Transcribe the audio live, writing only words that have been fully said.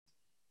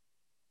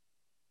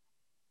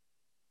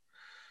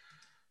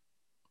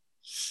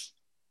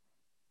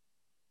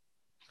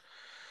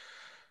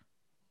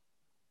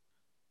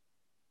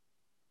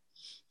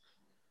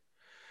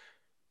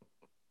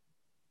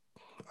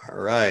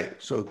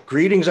right. So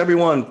greetings,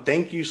 everyone.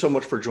 Thank you so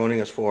much for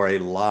joining us for a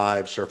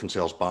live Surf and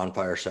Sales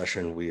bonfire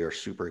session. We are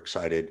super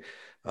excited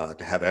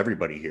to have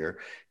everybody here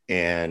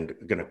and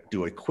going to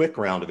do a quick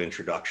round of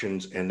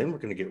introductions, and then we're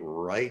going to get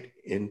right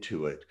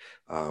into it.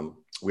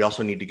 We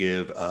also need to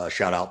give a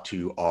shout out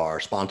to our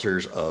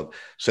sponsors of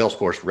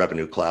Salesforce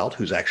Revenue Cloud,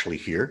 who's actually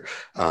here,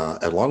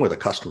 along with a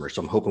customer.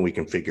 So I'm hoping we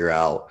can figure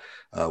out,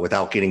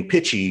 without getting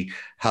pitchy,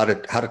 how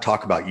to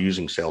talk about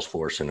using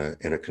Salesforce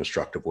in a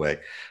constructive way.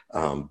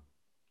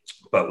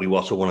 But we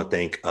also want to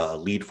thank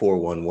Lead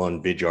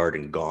 411, Vidyard,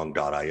 and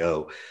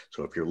Gong.io.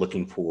 So if you're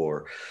looking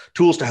for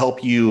tools to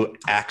help you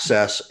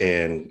access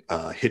and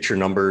hit your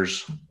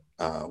numbers,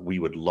 we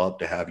would love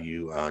to have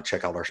you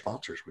check out our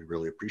sponsors. We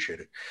really appreciate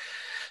it.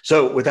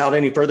 So without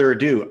any further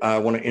ado, I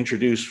want to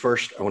introduce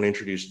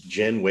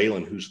Jen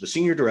Whalen, who's the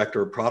Senior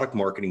Director of Product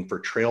Marketing for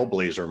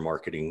Trailblazer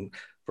Marketing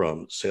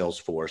from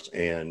Salesforce.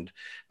 And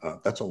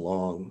that's a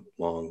long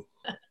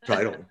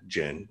title,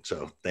 Jen.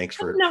 So thanks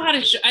for.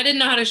 I didn't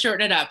know how to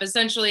shorten it up.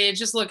 Essentially, I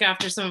just look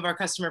after some of our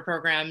customer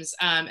programs,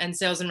 and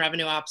sales and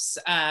revenue ops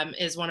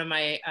is one of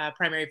my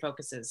primary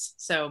focuses.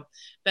 So,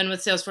 been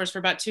with Salesforce for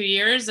about 2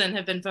 years and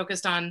have been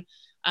focused on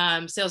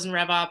sales and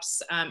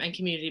RevOps and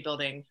community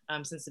building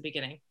since the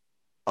beginning.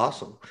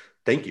 Awesome.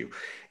 Thank you.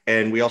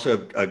 And we also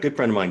have a good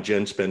friend of mine,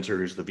 Jen Spencer,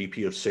 who's the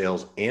VP of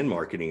Sales and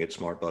Marketing at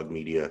SmartBug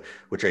Media,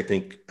 which I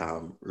think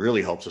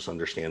really helps us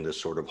understand this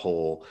sort of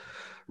whole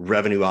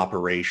revenue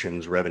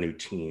operations, revenue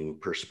team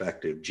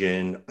perspective.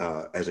 Jen,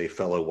 as a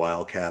fellow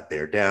Wildcat,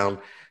 bear down.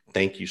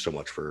 Thank you so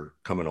much for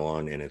coming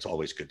on, and it's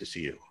always good to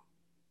see you.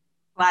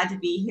 Glad to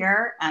be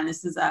here. And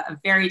this is a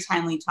very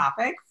timely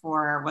topic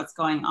for what's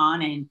going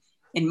on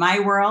in my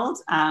world,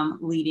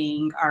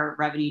 leading our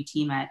revenue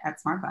team at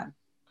SmartBug.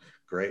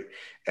 Great.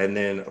 And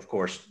then, of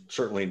course,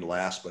 certainly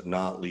last but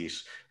not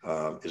least,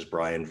 is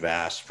Brian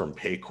Vass from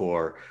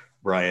Paycor.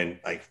 Brian,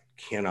 I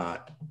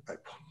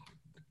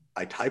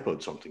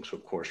typoed something, so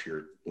of course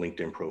your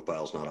LinkedIn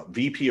profile is not up.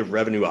 VP of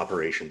Revenue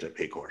Operations at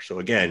Paycor. So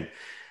again,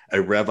 a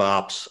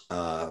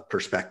RevOps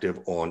perspective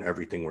on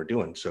everything we're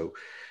doing. So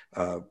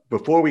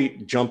before we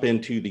jump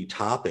into the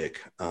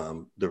topic,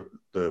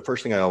 the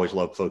first thing I always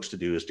love folks to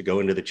do is to go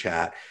into the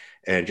chat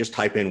and just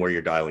type in where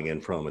you're dialing in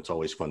from. It's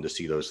always fun to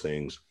see those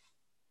things.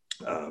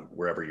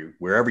 Wherever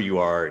you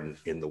are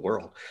in the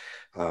world.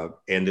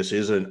 And this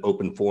is an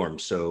open forum.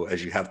 So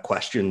as you have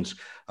questions,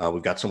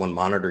 we've got someone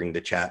monitoring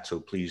the chat. So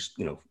please,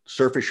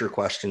 surface your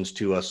questions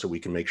to us so we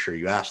can make sure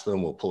you ask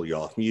them. We'll pull you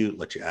off mute,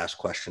 let you ask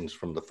questions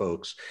from the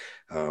folks.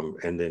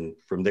 And then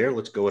from there,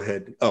 let's go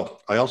ahead. Oh,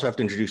 I also have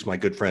to introduce my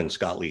good friend,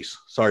 Scott Leese.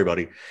 Sorry,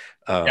 buddy.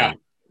 Yeah,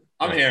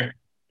 I'm here.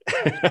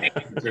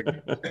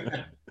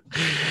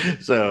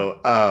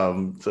 So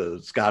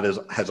Scott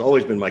has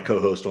always been my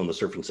co-host on the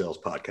Surf and Sales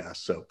podcast.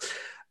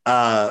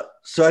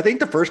 So I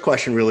think the first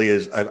question really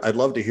is, I'd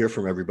love to hear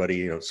from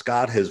everybody.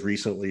 Scott has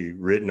recently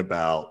written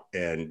about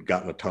and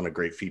gotten a ton of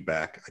great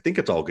feedback. I think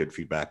it's all good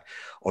feedback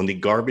on the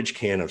garbage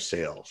can of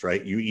sales,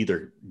 right? You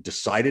either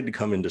decided to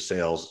come into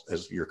sales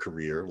as your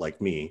career, like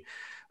me,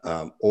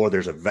 or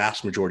there's a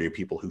vast majority of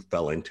people who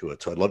fell into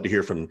it. So I'd love to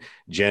hear from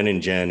Jen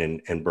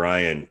and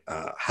Brian.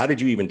 How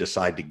did you even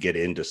decide to get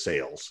into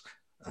sales?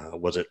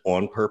 Was it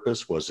on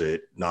purpose? Was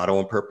it not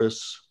on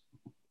purpose?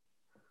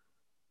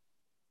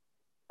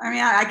 I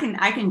mean,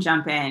 I can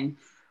jump in.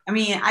 I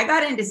mean, I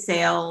got into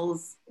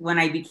sales when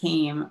I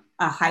became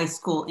a high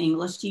school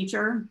English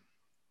teacher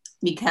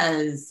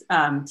because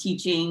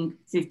teaching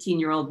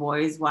 15-year-old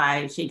boys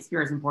why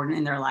Shakespeare is important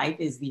in their life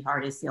is the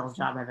hardest sales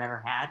job I've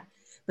ever had.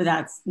 But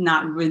that's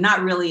not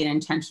really an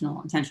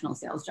intentional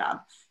sales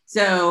job.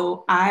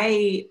 So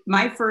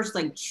my first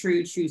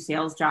true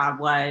sales job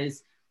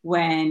was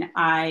when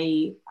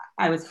I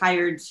was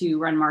hired to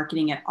run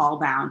marketing at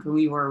Allbound when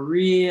we were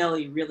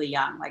really, really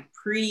young, like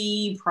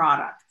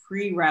pre-product,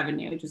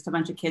 pre-revenue, just a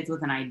bunch of kids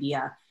with an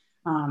idea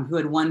who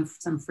had won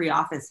some free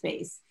office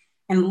space.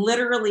 And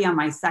literally on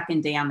my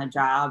second day on the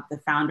job, the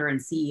founder and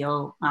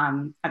CEO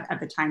at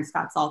the time,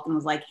 Scott Salton,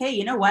 was like, hey,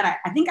 you know what?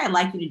 I think I'd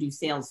like you to do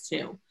sales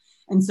too.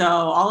 And so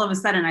all of a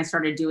sudden I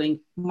started doing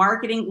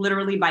marketing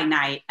literally by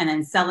night and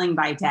then selling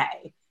by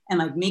day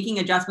and making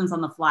adjustments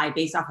on the fly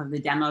based off of the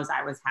demos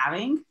I was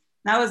having.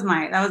 That was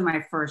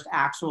my first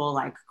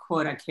actual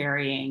quota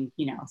carrying,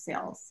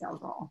 sales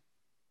role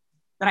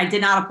that I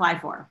did not apply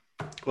for.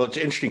 Well, it's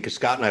interesting because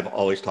Scott and I have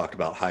always talked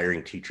about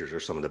hiring teachers are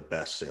some of the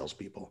best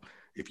salespeople.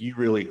 If you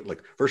really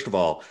first of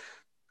all,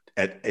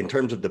 in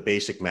terms of the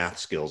basic math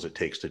skills it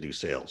takes to do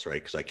sales,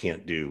 right? Because I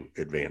can't do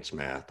advanced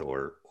math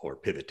or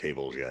pivot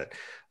tables yet.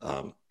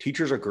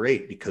 Teachers are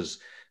great because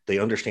they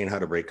understand how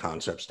to break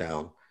concepts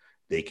down.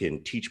 They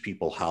can teach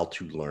people how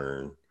to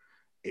learn,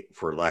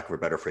 for lack of a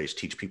better phrase,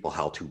 teach people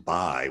how to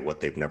buy what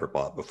they've never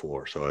bought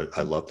before. So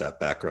I love that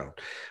background.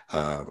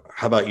 How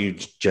about you,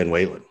 Jen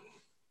Whalen?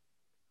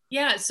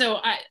 Yeah,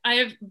 so I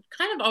have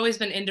kind of always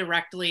been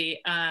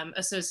indirectly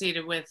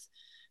associated with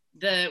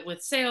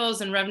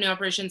sales and revenue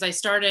operations. I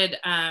started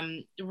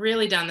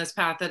really down this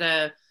path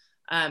at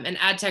an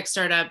ad tech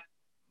startup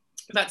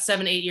about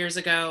 7-8 years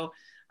ago.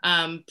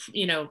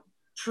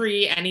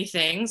 pre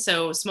anything.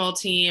 So small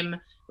team,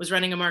 was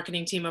running a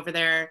marketing team over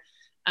there.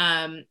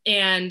 And,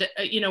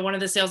 one of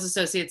the sales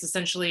associates,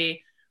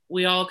 essentially,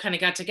 we all kind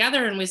of got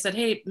together and we said,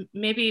 hey,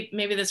 maybe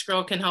this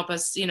girl can help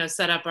us,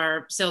 set up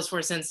our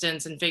Salesforce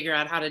instance and figure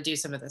out how to do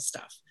some of this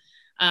stuff.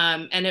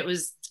 And it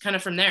was kind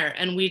of from there.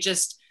 And we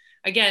just,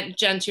 again,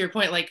 Jen, to your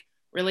point, like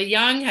really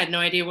young, had no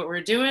idea what we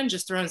were doing,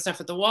 just throwing stuff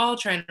at the wall,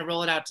 trying to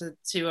roll it out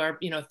to our,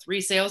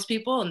 3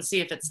 salespeople and see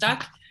if it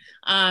stuck.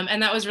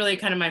 And that was really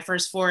kind of my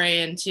first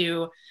foray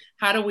into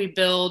how do we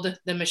build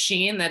the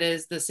machine that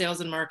is the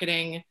sales and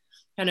marketing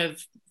kind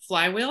of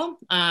flywheel.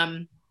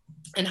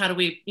 And how do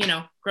we,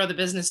 grow the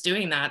business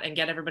doing that and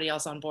get everybody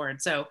else on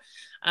board. So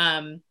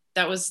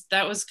that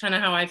was kind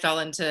of how I fell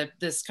into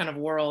this kind of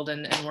world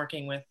and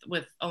working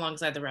with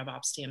alongside the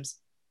RevOps teams.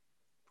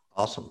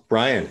 Awesome.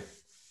 Brian,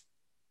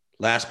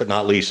 last but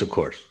not least, of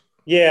course.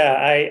 Yeah,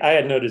 I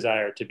had no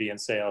desire to be in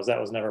sales.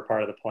 That was never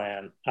part of the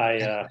plan.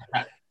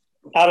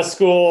 Out of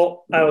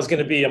school, I was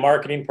going to be a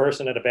marketing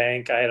person at a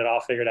bank. I had it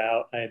all figured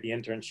out. I had the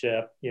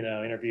internship,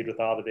 interviewed with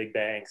all the big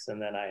banks. And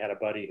then I had a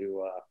buddy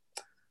who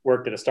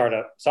worked at a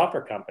startup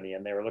software company,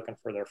 and they were looking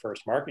for their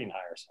first marketing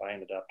hire. So I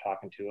ended up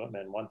talking to him,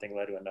 and one thing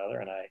led to another,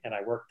 and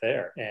I worked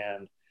there.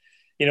 And,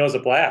 it was a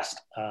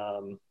blast.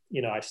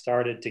 I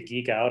started to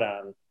geek out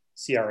on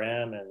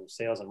CRM and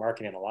sales and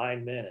marketing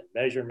alignment and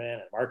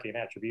measurement and marketing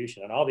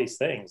attribution and all these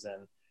things.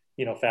 And,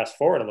 fast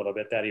forward a little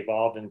bit, that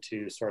evolved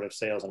into sort of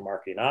sales and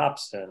marketing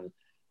ops. And,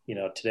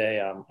 today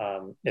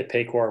I'm at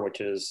Paycor, which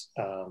is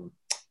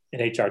an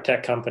HR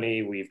tech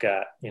company. We've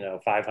got,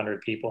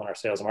 500 people in our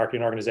sales and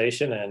marketing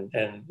organization,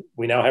 and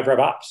we now have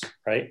RevOps,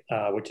 right?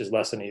 Which is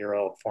less than a year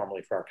old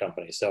formally for our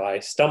company. So I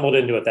stumbled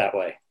into it that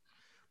way.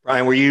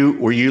 Brian, were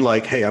you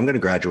like, hey, I'm going to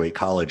graduate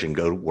college and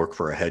go work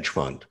for a hedge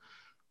fund?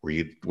 Were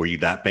you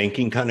that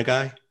banking kind of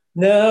guy?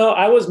 No,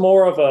 I was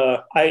more of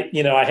I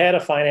had a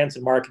finance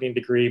and marketing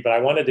degree, but I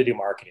wanted to do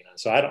marketing. And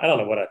so I don't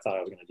know what I thought I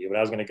was going to do, but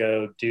I was going to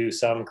go do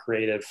some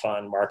creative,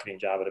 fun marketing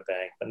job at a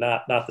bank, but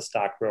not the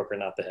stockbroker,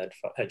 not the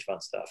hedge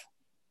fund stuff.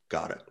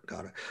 Got it.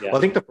 Yeah. Well, I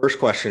think the first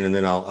question, and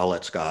then I'll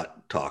let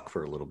Scott talk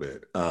for a little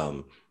bit,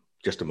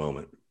 just a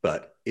moment,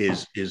 but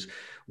is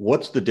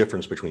what's the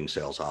difference between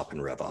sales op and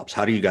RevOps?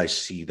 How do you guys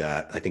see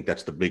that? I think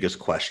that's the biggest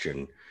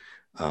question.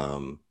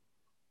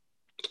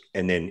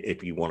 And then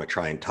if you want to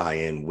try and tie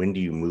in, when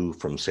do you move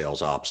from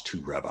sales ops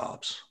to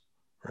RevOps,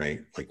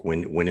 right? Like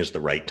when is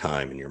the right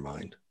time in your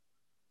mind?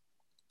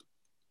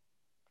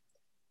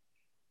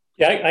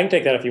 Yeah, I can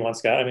take that if you want,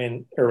 Scott.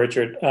 Or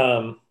Richard.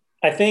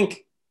 I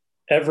think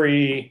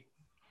every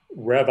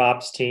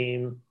RevOps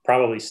team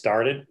probably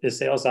started as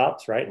sales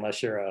ops, right?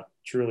 Unless you're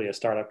truly a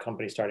startup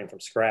company starting from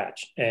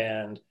scratch.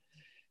 And,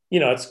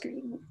 it's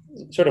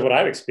sort of what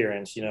I've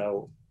experienced,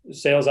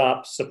 sales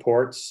ops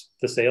supports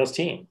the sales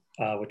team.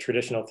 With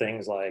traditional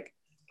things like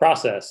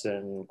process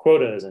and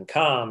quotas and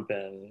comp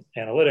and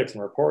analytics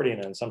and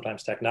reporting and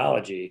sometimes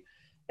technology.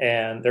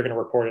 And they're going to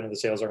report into the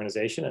sales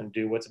organization and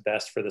do what's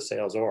best for the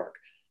sales org.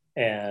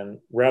 And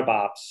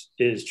RevOps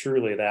is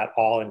truly that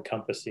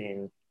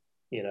all-encompassing,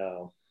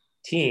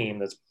 team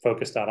that's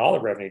focused on all the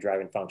revenue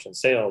driving functions,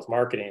 sales,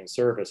 marketing,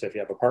 service, if you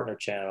have a partner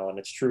channel. And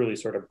it's truly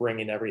sort of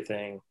bringing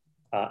everything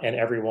and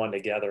everyone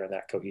together in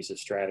that cohesive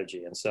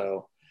strategy. And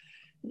so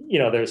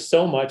there's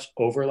so much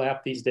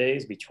overlap these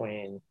days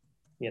between,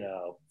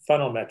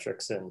 funnel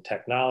metrics and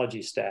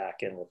technology stack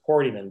and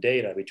reporting and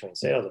data between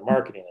sales and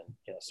marketing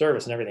and,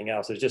 service and everything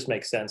else. It just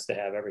makes sense to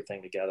have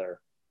everything together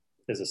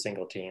as a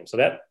single team. So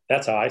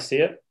that's how I see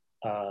it.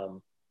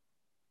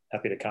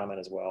 Happy to comment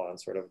as well on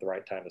sort of the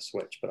right time to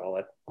switch, but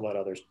I'll let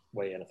others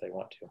weigh in if they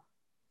want to.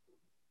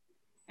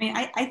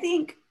 I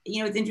think,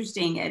 it's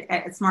interesting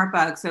at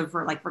SmartBug. So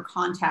for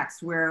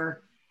context,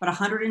 we're about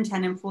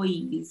 110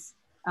 employees.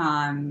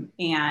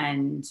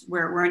 And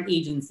we're an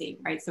agency,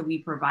 right? So we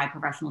provide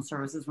professional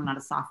services. We're not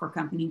a software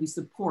company. We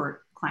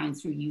support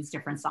clients who use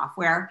different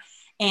software.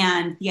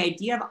 And the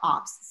idea of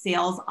ops,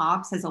 sales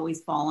ops, has always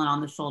fallen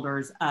on the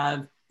shoulders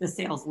of the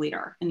sales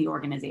leader in the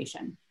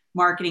organization.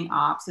 Marketing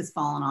ops has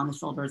fallen on the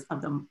shoulders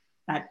of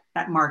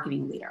that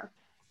marketing leader,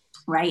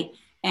 right?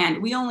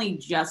 And we only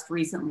just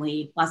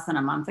recently, less than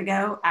a month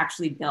ago,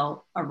 actually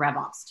built a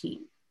RevOps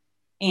team.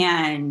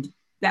 And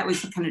that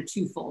was kind of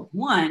twofold.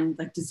 One,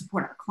 to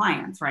support our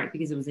clients, right?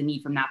 Because it was a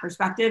need from that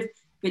perspective.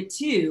 But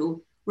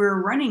two,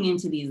 we're running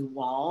into these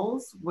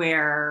walls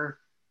where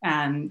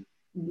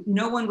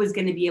no one was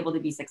going to be able to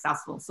be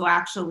successful. So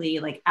actually,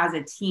 as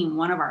a team,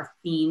 one of our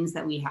themes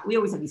that we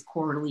always have these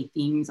quarterly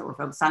themes that we're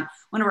focused on.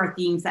 One of our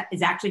themes that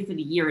is actually for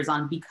the year is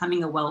on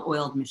becoming a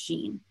well-oiled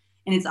machine.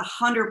 And it's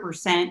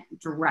 100%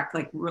 direct,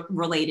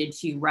 related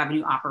to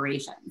revenue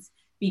operations,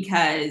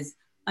 because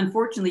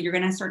unfortunately, you're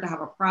going to start to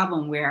have a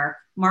problem where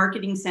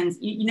marketing sends,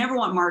 you never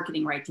want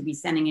marketing, right, to be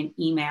sending an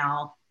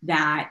email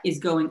that is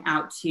going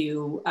out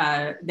to,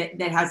 that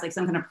has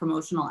some kind of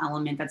promotional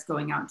element that's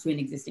going out to an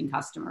existing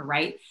customer,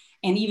 right?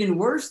 And even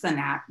worse than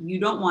that, you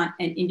don't want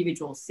an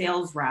individual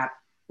sales rep,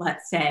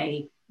 let's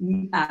say,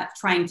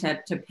 trying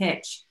to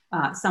pitch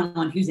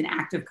someone who's an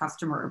active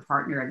customer or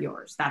partner of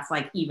yours. That's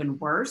even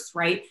worse,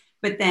 right?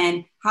 But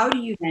then how do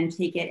you then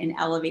take it and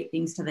elevate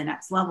things to the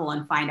next level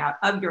and find out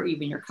of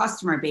even your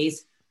customer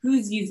base,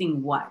 who's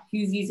using what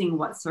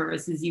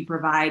services you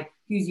provide,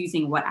 who's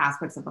using what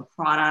aspects of a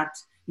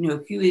product,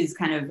 who is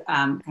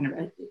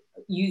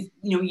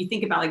you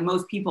think about, like,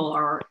 most people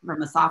are,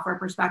 from a software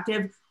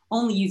perspective,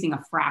 only using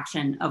a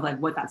fraction of like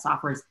what that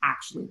software is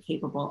actually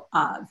capable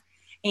of.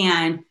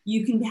 And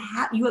we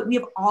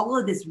have all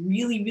of this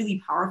really,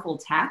 really powerful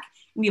tech.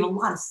 We have a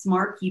lot of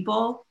smart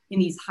people in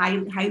these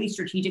highly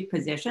strategic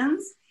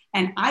positions.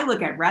 And I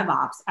look at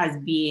RevOps as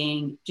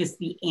being just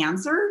the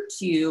answer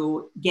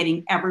to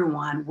getting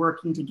everyone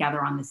working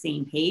together on the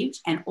same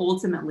page and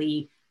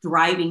ultimately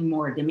driving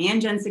more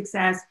demand gen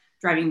success,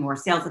 driving more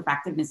sales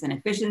effectiveness and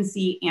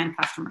efficiency, and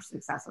customer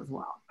success as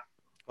well.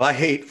 Well,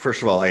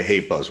 first of all, I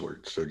hate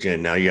buzzwords. So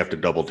Jen, now you have to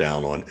double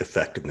down on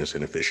effectiveness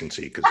and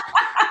efficiency, because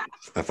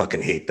I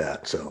fucking hate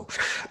that. So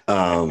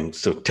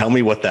tell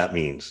me what that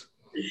means.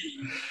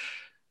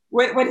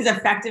 What is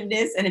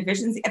effectiveness and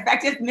efficiency?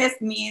 Effectiveness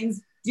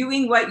means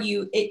doing what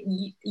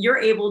you're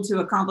able to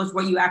accomplish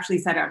what you actually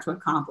set out to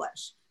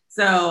accomplish.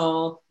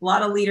 So a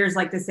lot of leaders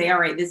like to say, all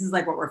right, this is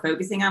like what we're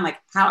focusing on. Like,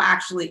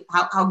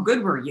 how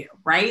good were you,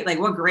 right? Like,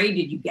 what grade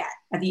did you get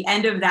at the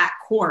end of that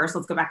course?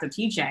 Let's go back to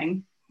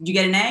teaching. Did you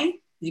get an A?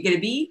 Did you get a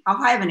B? How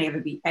high of an A of a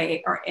B?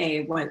 A or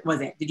A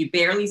was it? Did you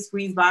barely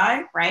squeeze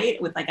by,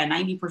 right? With like a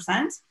 90%?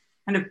 Kind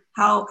of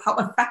how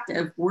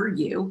effective were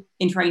you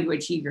in trying to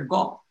achieve your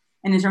goal?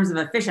 And in terms of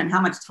efficient, how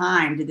much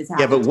time did this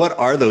happen? Yeah, but what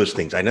are those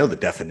things? I know the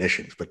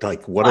definitions, but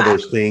like, what are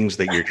those things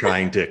that you're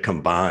trying to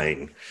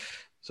combine?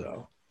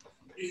 So,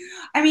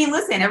 I mean,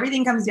 listen,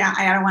 everything comes down.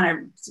 I don't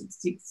want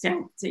to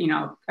steal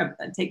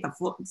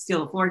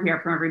the floor here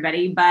from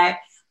everybody, but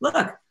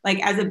look, like,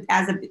 as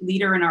a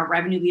leader and our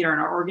revenue leader in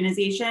our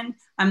organization,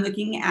 I'm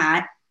looking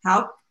at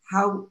how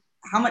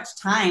much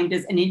time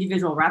does an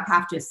individual rep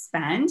have to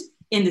spend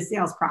in the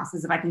sales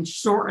process. If I can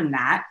shorten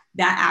that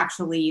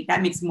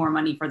makes more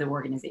money for the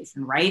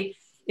organization, right?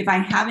 If I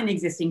have an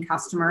existing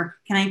customer,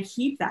 can I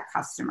keep that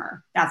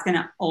customer? That's going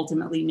to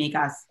ultimately make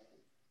us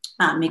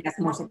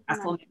more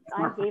successful.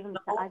 I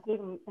gave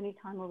him any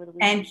time over the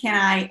weekend.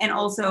 And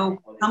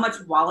also, how much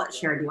wallet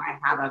share do I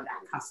have of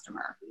that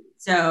customer?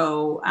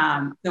 So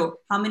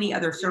how many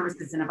other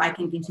services, and if I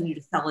can continue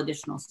to sell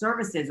additional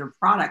services or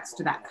products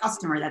to that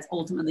customer, that's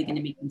ultimately going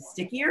to make them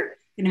stickier,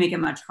 going to make it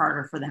much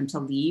harder for them to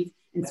leave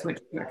and switch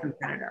to a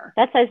competitor.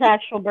 That's his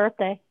actual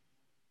birthday.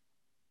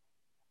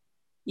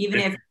 Even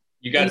if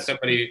you got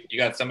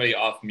somebody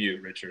off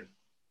mute, Richard.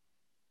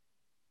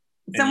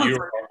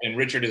 And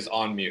Richard is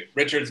on mute.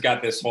 Richard's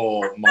got this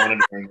whole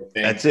monitoring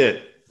thing. That's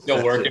it.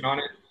 Still working on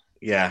it?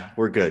 Yeah,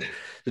 we're good.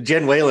 So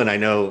Jen Whalen, I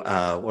know,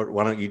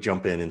 why don't you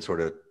jump in and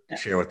sort of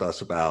share with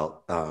us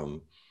about,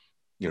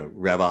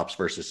 RevOps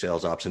versus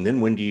sales ops. And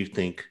then when do you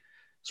think,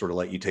 sort of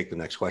let you take the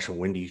next question,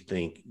 when do you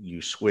think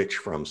you switch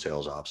from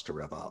sales ops to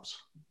RevOps?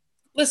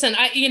 Listen,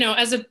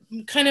 as a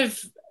kind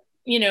of,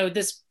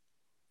 this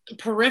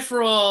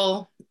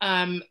peripheral,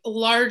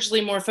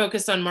 largely more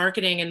focused on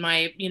marketing in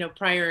my,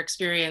 prior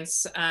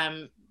experience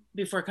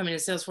before coming to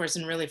Salesforce,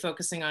 and really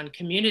focusing on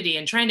community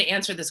and trying to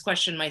answer this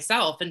question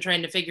myself and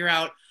trying to figure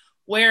out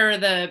where are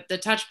the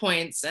touch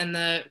points and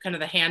the kind of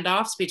the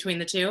handoffs between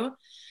the two.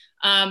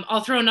 I'll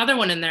throw another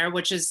one in there,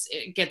 which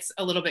it gets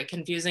a little bit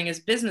confusing,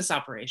 is business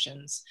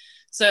operations.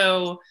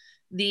 So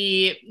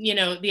the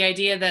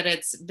idea that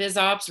it's biz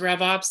ops,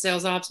 rev ops,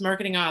 sales ops,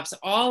 marketing ops,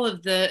 all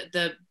of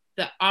the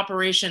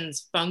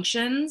operations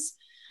functions,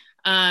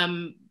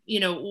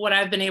 what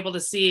I've been able to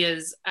see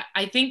is,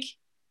 I think,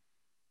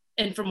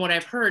 and from what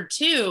I've heard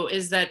too,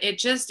 is that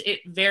it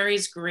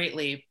varies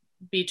greatly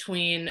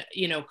between,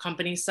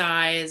 company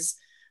size,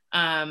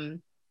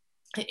 and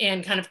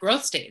kind of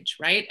growth stage,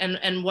 right?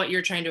 And what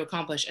you're trying to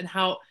accomplish, and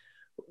how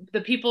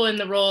the people in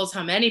the roles,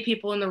 how many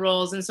people in the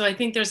roles. And so I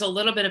think there's a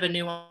little bit of a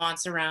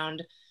nuance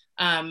around,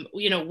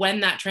 when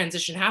that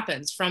transition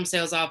happens from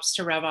sales ops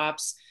to rev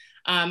ops,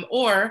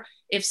 or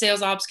if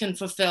sales ops can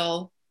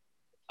fulfill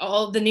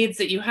all the needs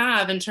that you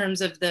have in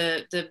terms of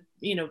the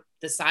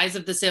size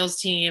of the sales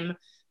team,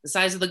 the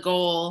size of the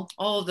goal,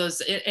 all of those,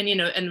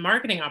 and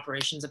marketing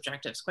operations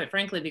objectives, quite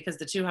frankly, because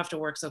the two have to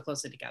work so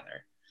closely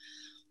together.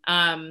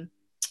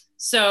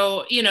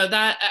 So,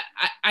 that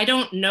I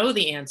don't know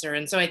the answer.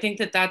 And so I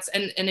think that's,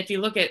 and if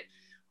you look at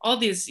all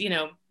these,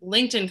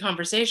 LinkedIn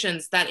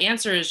conversations, that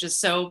answer is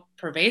just so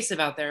pervasive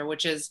out there,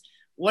 which is,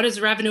 what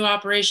is revenue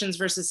operations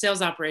versus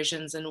sales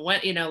operations? And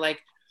what,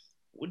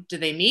 do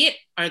they meet?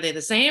 Are they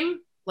the same?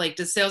 Like,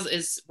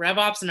 is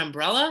RevOps an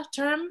umbrella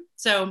term?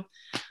 So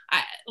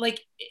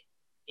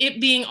it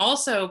being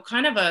also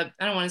kind of I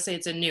don't want to say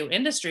it's a new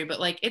industry, but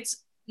like,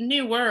 it's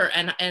newer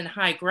and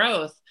high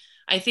growth.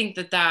 I think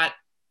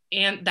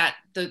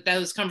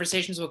those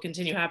conversations will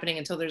continue happening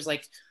until there's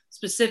like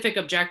specific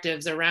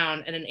objectives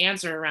around and an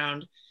answer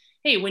around,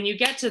 hey, when you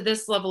get to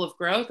this level of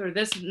growth or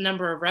this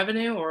number of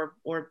revenue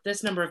or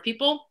this number of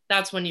people,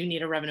 that's when you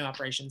need a revenue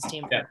operations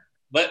team. Yeah.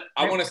 But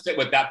I want to sit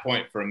with that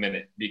point for a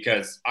minute,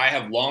 because I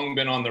have long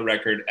been on the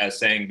record as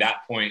saying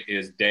that point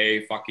is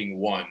day fucking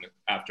one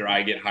after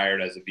I get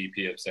hired as a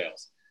VP of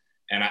sales.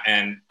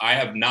 And I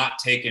have not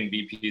taken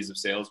VPs of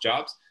sales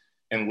jobs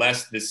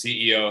unless the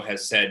CEO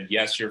has said,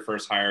 yes, your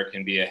first hire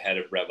can be a head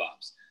of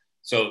RevOps.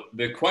 So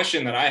the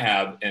question that I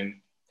have, and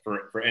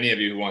for any of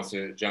you who wants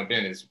to jump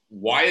in, is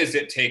why is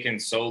it taken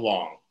so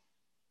long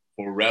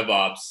for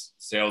RevOps,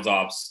 sales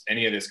ops,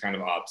 any of this kind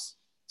of ops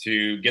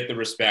to get the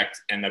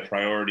respect and the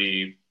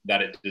priority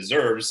that it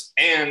deserves?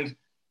 And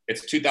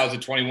it's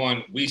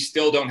 2021. We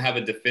still don't have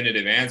a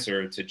definitive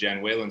answer to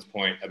Jen Whalen's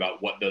point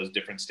about what those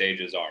different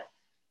stages are.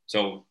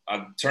 So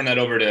I'll turn that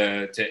over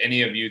to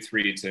any of you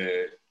three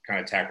to kind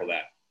of tackle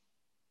that.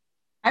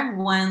 I have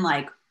one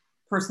like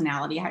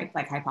personality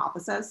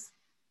hypothesis,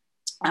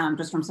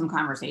 just from some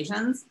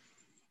conversations.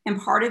 And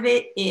part of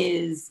it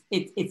is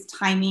it's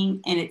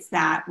timing, and it's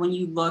that when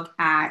you look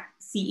at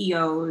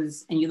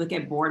CEOs and you look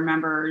at board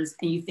members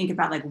and you think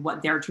about like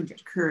what their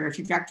career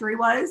trajectory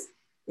was,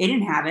 they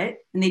didn't have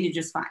it and they did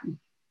just fine,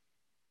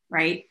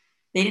 right?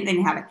 They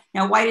didn't have it.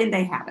 Now, why didn't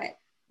they have it,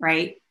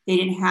 right? They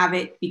didn't have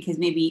it because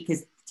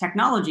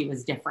technology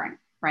was different,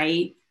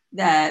 right?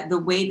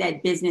 The way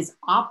that business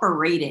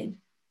operated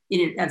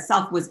in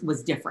itself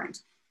was different.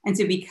 And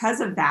so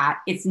because of that,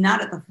 it's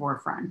not at the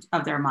forefront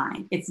of their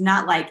mind. It's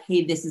not like,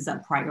 hey, this is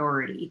a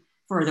priority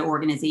for the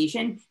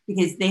organization,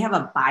 because they have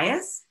a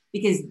bias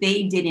because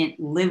they didn't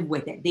live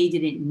with it. They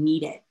didn't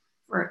need it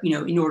for,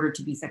 in order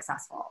to be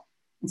successful.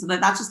 And so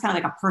that's just kind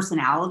of like a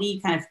personality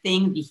kind of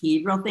thing,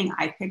 behavioral thing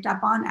I've picked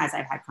up on as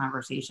I've had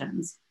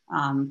conversations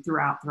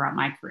throughout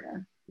my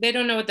career. They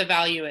don't know what the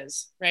value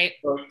is, right?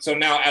 So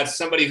now, as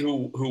somebody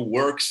who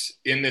works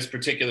in this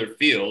particular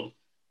field,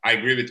 I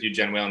agree with you,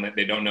 Jen Whalen, that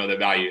they don't know the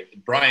value.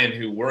 Brian,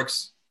 who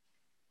works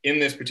in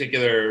this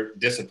particular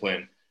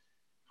discipline,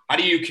 how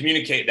do you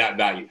communicate that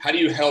value? How do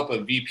you help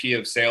a VP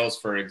of sales,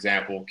 for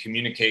example,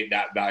 communicate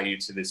that value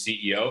to the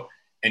CEO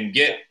and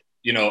get,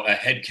 a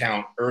head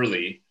count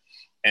early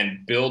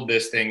and build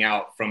this thing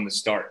out from the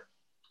start?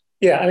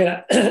 Yeah, I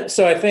mean,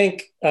 so I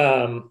think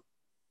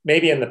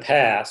maybe in the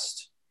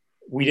past,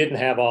 we didn't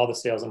have all the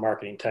sales and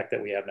marketing tech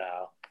that we have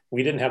now.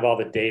 We didn't have all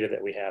the data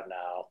that we have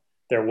now.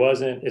 There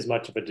wasn't as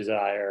much of a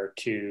desire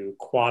to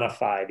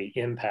quantify the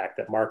impact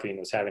that marketing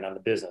was having on the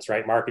business,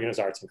 right? Marketing was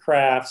arts and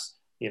crafts,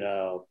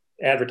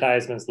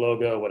 advertisements,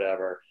 logo,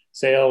 whatever.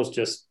 Sales,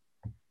 just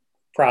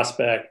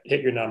prospect,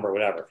 hit your number,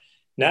 whatever.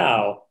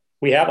 Now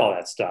we have all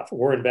that stuff.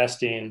 We're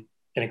investing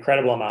an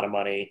incredible amount of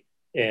money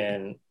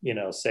in,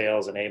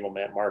 sales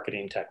enablement,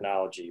 marketing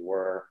technology.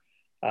 We're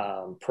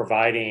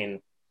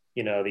providing,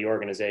 the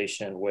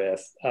organization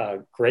with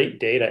great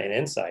data and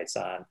insights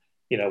on,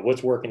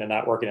 what's working and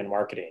not working in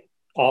marketing.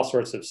 All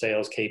sorts of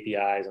sales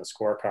KPIs and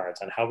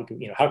scorecards on how we can,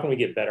 how can we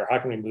get better? How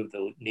can we move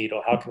the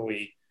needle? How can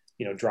we,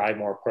 drive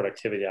more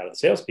productivity out of the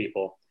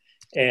salespeople?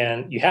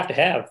 And you have to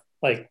have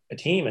like a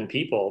team and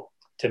people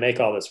to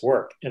make all this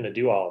work and to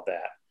do all of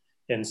that.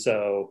 And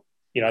so,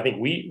 I think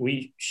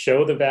we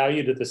show the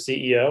value to the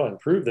CEO and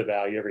prove the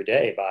value every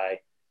day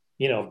by,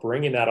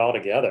 bringing that all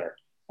together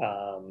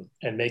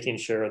and making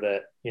sure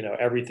that,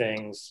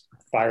 everything's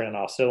firing on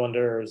all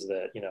cylinders,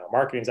 that,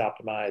 marketing's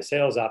optimized,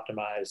 sales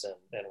optimized,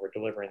 and we're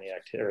delivering the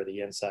activity or the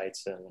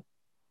insights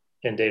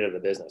and data to the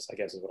business, I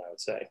guess is what I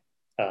would say.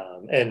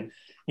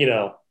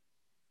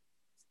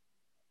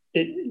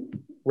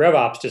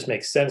 RevOps just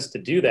makes sense to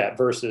do that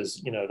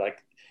versus,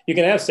 like you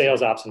can have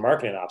sales ops and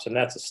marketing ops, and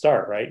that's a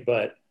start, right?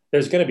 But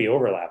there's going to be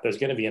overlap. There's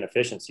going to be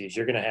inefficiencies.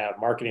 You're going to have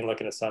marketing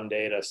looking at some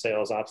data,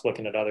 sales ops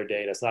looking at other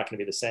data. It's not going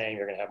to be the same.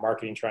 You're going to have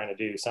marketing trying to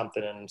do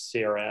something in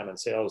CRM and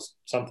sales,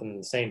 something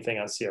the same thing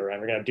on CRM. You're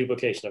going to have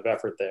duplication of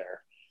effort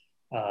there.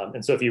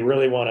 And so if you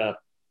really want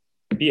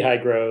to be high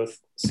growth,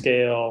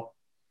 scale,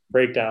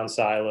 break down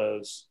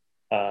silos,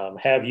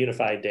 have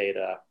unified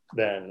data,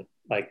 then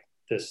like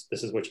this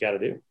is what you got to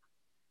do.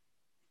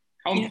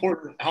 How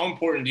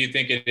important do you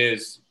think it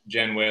is,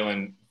 Jen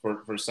Whalen,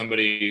 for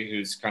somebody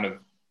who's kind of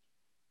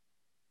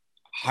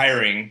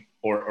hiring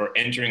or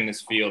entering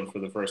this field for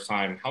the first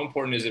time? How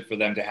important is it for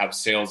them to have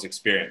sales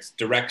experience,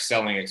 direct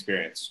selling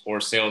experience,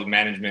 or sales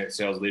management,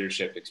 sales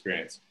leadership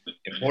experience?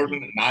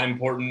 Important, not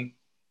important?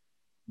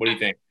 What do you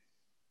think?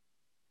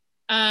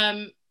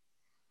 I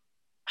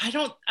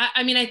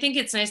think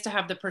it's nice to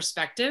have the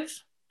perspective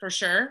for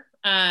sure.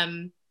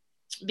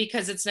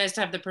 Because it's nice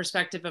to have the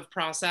perspective of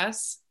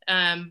process.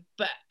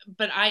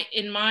 But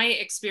in my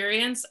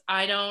experience,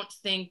 I don't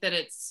think that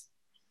it's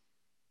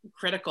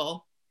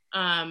critical.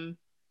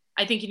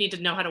 I think you need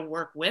to know how to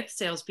work with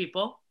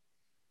salespeople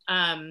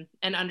and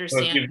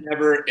understand. So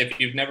if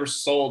you've never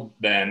sold,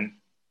 then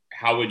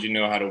how would you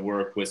know how to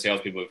work with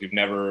salespeople? If you've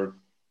never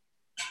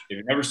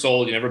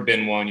sold, you've never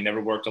been one, you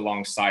never worked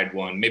alongside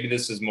one. Maybe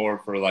this is more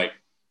for like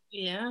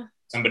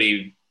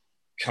somebody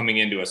coming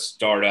into a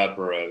startup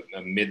or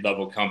a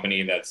mid-level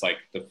company that's like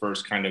the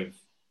first kind of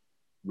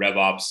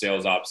RevOps,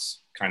 sales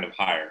ops kind of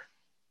hire.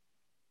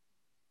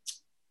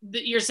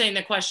 You're saying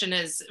the question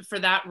is, for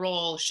that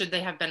role, should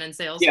they have been in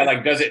sales? Yeah,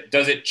 like does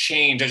it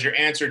change? Does your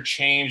answer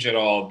change at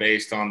all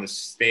based on the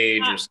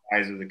stage or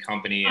size of the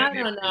company? I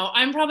don't know.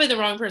 I'm probably the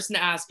wrong person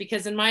to ask,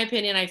 because in my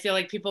opinion, I feel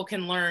like people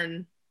can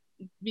learn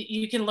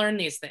you can learn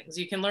these things.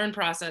 You can learn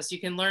process. You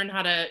can learn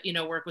how to,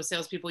 work with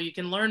salespeople. You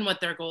can learn what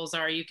their goals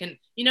are. You can,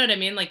 you know what I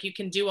mean? Like you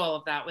can do all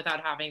of that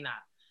without having that.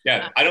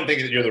 Yeah, I don't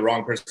think that you're the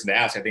wrong person to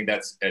ask. I think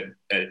that's an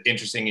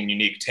interesting and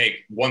unique take,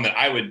 one that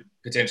I would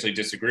potentially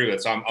disagree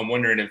with. So I'm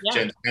wondering if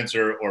Jen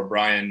Spencer or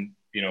Brian,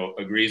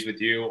 agrees with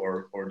you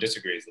or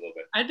disagrees a little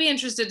bit. I'd be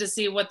interested to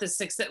see what the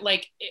success,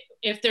 like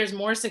if there's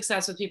more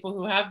success with people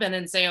who have been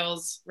in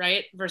sales,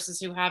 right, versus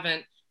who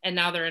haven't, and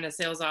now they're in a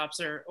sales ops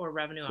or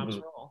revenue ops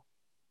role.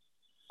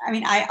 I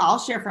mean, I'll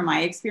share from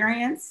my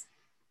experience.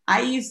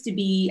 I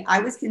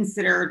was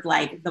considered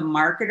like the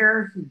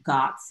marketer who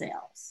got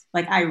sales.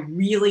 Like I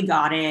really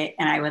got it.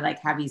 And I would like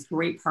have these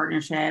great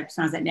partnerships.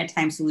 When I was at Net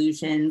Time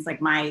Solutions, like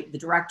the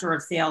director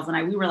of sales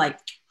and we were like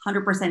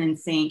 100% in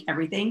sync,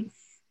 everything.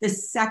 The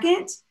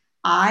second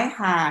I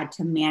had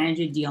to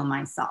manage a deal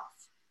myself,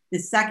 the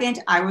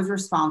second I was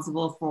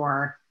responsible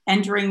for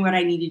entering what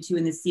I needed to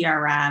in the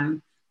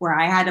CRM, where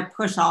I had to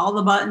push all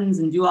the buttons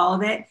and do all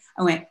of it,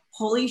 I went,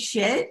 holy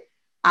shit,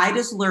 I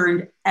just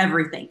learned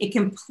everything. It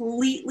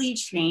completely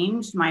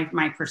changed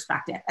my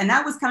perspective. And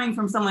that was coming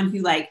from someone who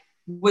like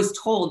was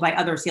told by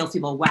other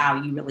salespeople,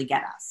 wow, you really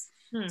get us.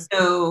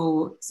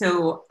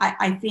 So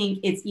I think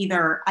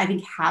I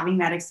think having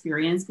that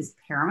experience is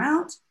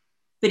paramount.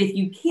 But if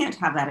you can't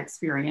have that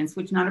experience,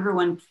 which not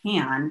everyone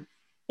can,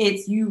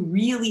 you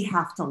really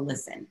have to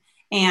listen.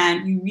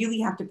 And you really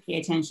have to pay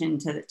attention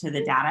to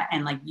the data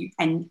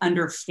and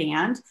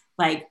understand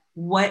like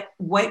what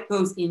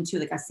goes into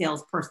like a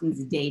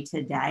salesperson's day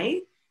to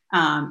day.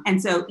 And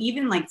so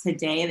even like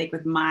today, like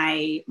with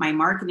my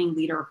marketing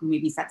leader who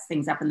maybe sets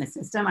things up in the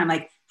system, I'm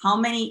like, how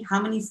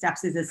many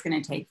steps is this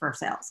going to take for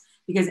sales?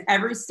 Because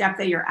every step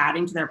that you're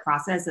adding to their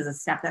process is a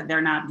step that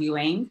they're not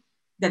doing,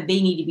 that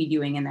they need to be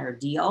doing in their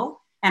deal.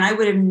 And I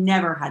would have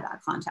never had that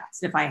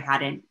context if I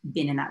hadn't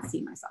been in that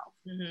seat myself.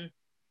 Mm-hmm.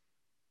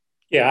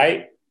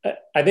 Yeah,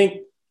 I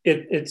think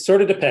it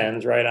sort of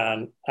depends, right,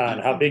 on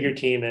how big your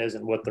team is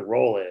and what the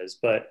role is.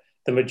 But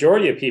the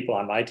majority of people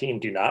on my team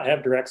do not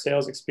have direct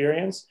sales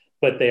experience,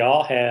 but they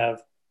all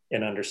have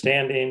an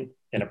understanding,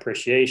 an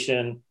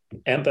appreciation,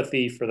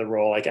 empathy for the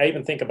role. Like I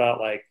even think about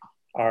like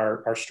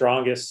our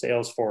strongest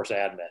Salesforce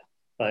admin,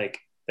 like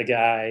the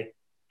guy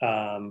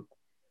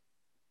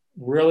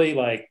really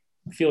like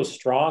feels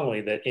strongly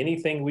that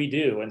anything we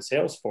do in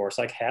Salesforce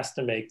like has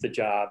to make the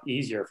job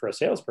easier for a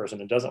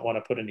salesperson and doesn't want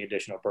to put any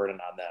additional burden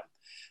on them.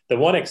 The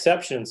one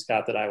exception,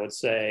 Scott, that I would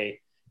say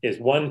is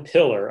one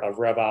pillar of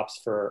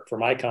RevOps for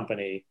my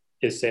company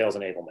is sales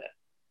enablement.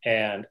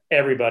 And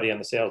everybody on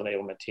the sales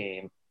enablement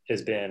team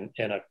has been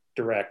in a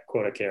direct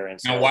quota carrying.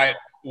 Now,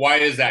 why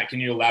is that? Can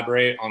you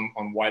elaborate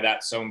on why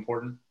that's so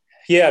important?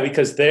 Yeah,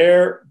 because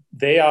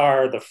they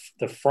are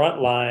the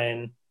front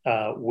line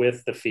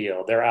with the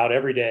field. They're out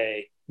every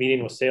day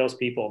meeting with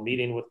salespeople,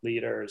 meeting with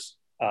leaders,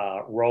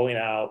 rolling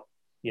out,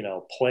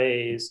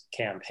 plays,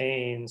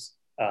 campaigns,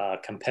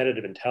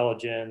 competitive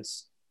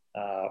intelligence,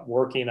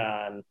 working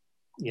on,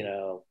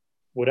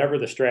 whatever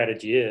the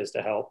strategy is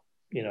to help,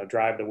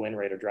 drive the win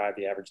rate or drive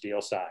the average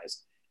deal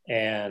size.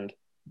 And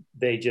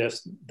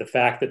the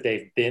fact that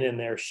they've been in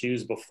their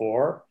shoes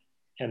before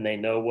and they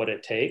know what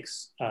it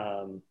takes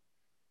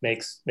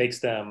makes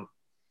them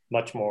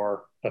much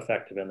more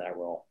effective in that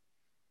role.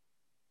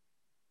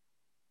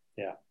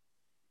 Yeah.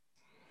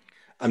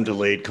 I'm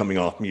delayed coming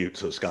off mute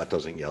so Scott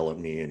doesn't yell at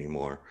me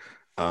anymore,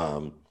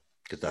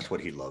 because that's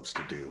what he loves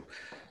to do.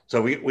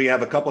 So we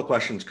have a couple of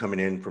questions coming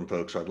in from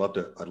folks. So I'd love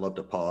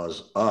to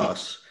pause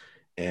us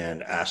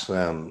and ask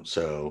them.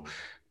 So,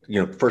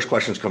 first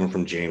question is coming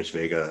from James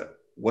Vega.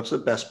 What's the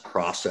best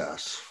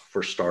process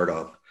for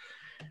startup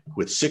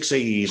with 6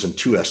 AEs and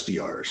 2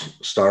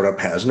 SDRs? Startup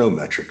has no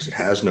metrics, it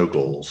has no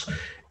goals,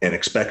 and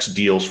expects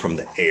deals from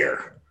the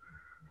air.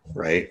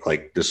 Right?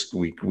 Like this,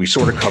 we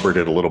sort of covered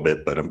it a little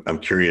bit, but I'm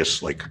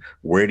curious, like,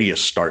 where do you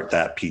start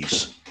that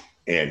piece?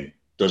 And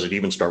does it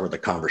even start with a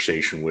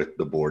conversation with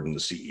the board and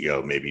the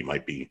CEO? Maybe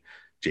might be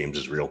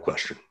James's real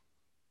question.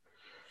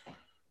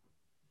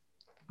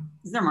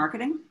 Is there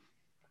marketing?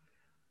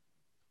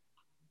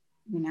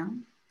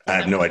 I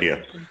have no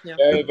idea.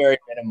 Very, very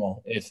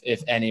minimal,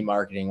 if any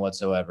marketing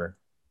whatsoever.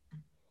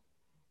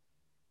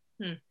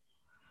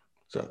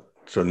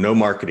 So no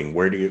marketing.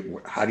 Where do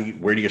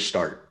you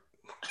start?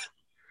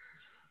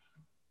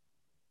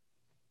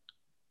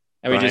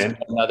 And we just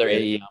got another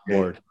AE on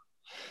board.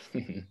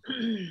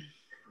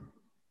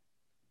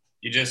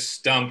 You just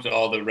stumped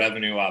all the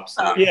revenue ops.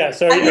 Yeah.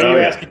 So are you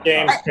asking,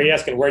 James, are you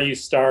asking where you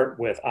start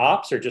with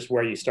ops or just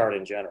where you start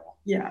in general?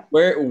 Yeah.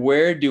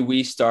 Where do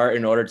we start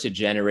in order to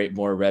generate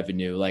more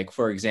revenue? Like,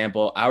 for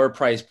example, our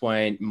price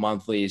point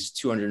monthly is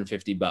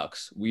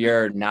 $250. We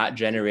are not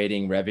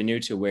generating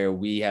revenue to where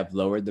we have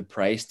lowered the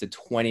price to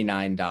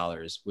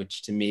 $29,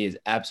 which to me is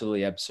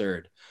absolutely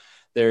absurd.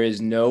 There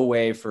is no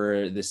way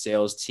for the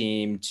sales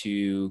team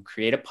to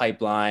create a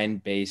pipeline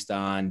based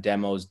on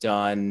demos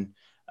done,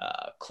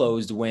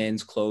 closed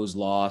wins, closed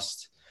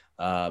lost,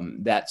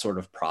 that sort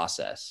of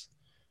process.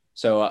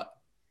 So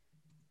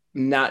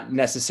not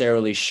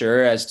necessarily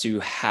sure as to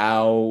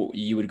how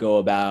you would go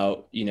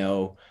about,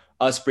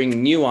 us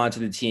bringing you onto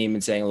the team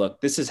and saying,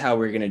 look, this is how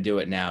we're going to do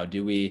it now.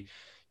 Do we,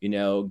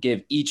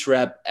 give each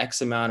rep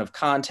X amount of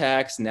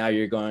contacts? Now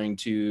you're going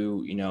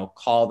to,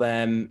 call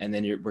them, and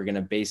then we're going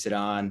to base it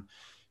on,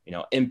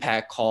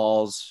 impact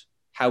calls.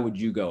 How would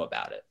you go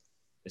about it,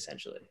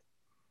 essentially?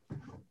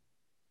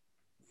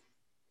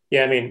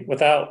 Yeah, I mean,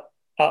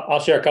 I'll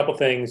share a couple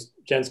things.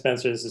 Jen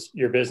Spencer, this is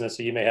your business,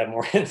 so you may have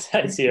more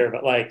insights here,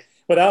 but like,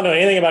 without knowing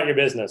anything about your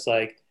business,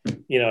 like,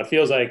 it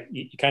feels like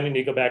you kind of need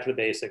to go back to the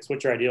basics.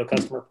 What's your ideal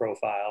customer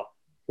profile?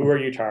 Who are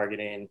you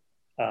targeting?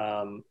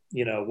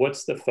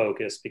 What's the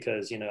focus?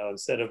 Because,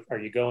 instead of, are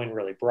you going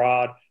really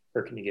broad,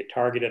 or can you get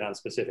targeted on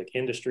specific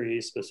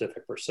industries,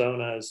 specific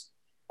personas?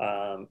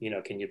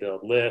 Can you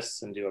build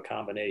lists and do a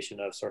combination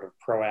of sort of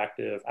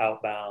proactive,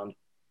 outbound,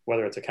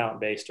 whether it's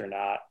account-based or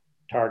not,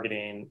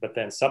 targeting, but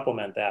then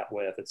supplement that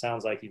with, it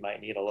sounds like you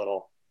might need a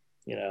little,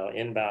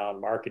 inbound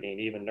marketing,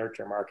 even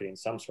nurture marketing,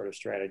 some sort of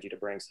strategy to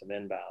bring some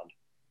inbound.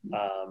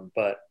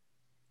 But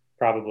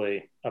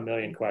probably a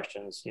million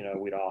questions,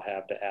 we'd all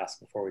have to ask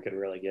before we could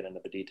really get into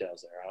the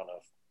details there. I don't know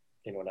if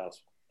anyone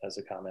else has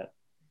a comment.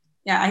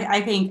 Yeah,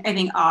 I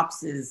think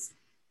ops is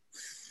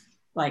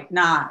like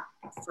not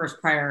first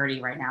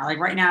priority right now. Like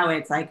right now,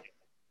 it's like,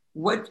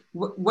 what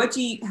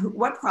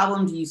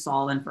problem do you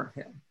solve and for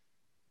who?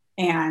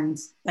 And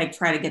like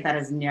try to get that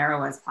as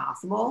narrow as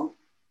possible.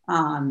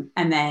 And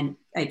then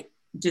like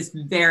just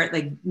very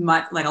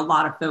like a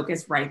lot of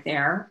focus right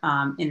there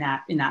in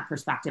that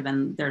perspective.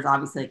 And there's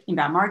obviously like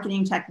inbound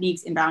marketing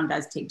techniques. Inbound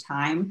does take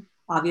time,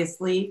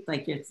 obviously.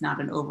 Like it's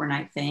not an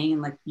overnight thing,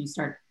 and like you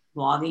start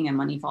blogging and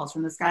money falls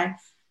from the sky.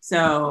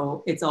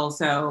 So it's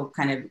also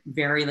kind of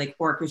very like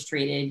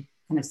orchestrated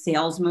kind of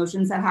sales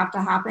motions that have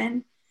to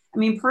happen. I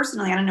mean,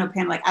 personally, I don't know,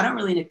 Pam, like I don't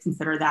really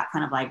consider that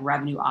kind of like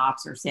revenue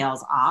ops or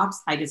sales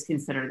ops. I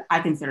consider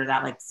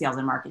that like sales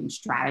and marketing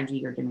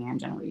strategy or demand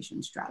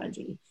generation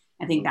strategy.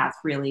 I think that's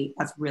really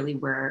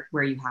where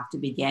you have to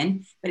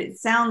begin. But it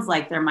sounds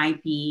like there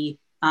might be,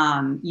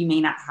 you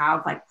may not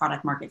have like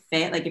product market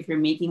fit. Like if you're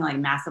making like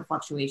massive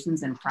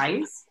fluctuations in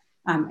price,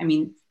 I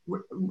mean,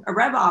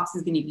 RevOps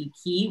is going to be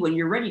key when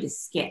you're ready to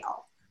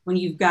scale. When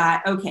we've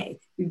got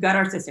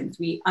our systems,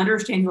 we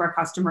understand who our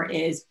customer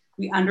is,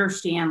 we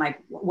understand like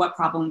what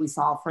problem we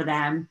solve for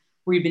them.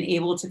 We've been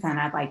able to kind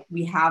of like,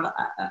 we have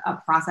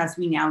a process.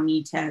 We now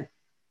need to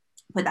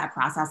put that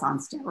process on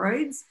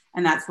steroids.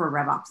 And that's where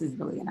RevOps is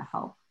really going to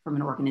help from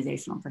an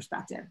organizational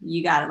perspective.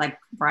 You got to, like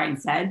Brian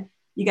said,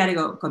 you got to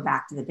go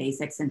back to the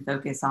basics and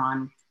focus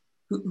on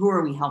who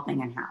are we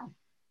helping and how.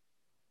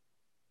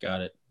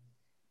 Got it.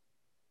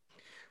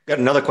 Got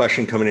another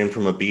question coming in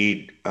from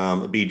Abid.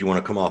 Abid, do you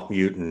want to come off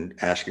mute and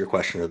ask your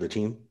question of the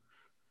team?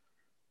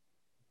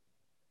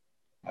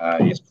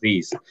 Yes,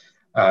 please.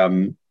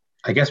 I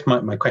guess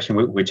my question,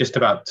 we're just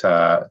about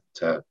to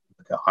look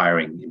at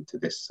hiring into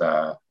this,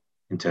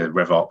 into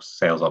RevOps,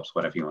 sales ops,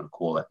 whatever you want to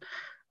call it.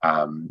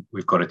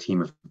 We've got a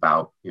team of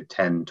about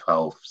 10,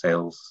 12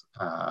 sales,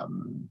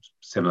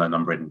 similar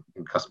number in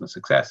customer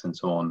success and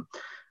so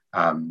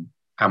on.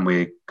 And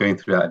we're going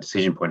through that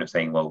decision point of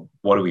saying, well,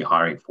 what are we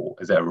hiring for?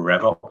 Is it a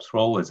RevOps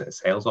role? Is it a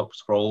sales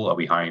ops role? Are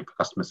we hiring for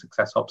customer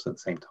success ops at the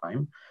same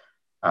time?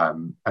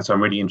 And so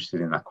I'm really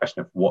interested in that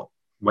question of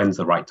when's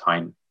the right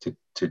time to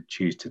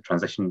choose to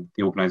transition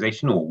the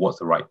organization, or what's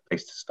the right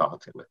place to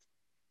start it with?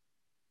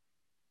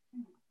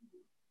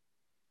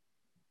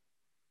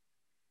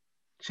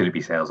 Should it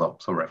be sales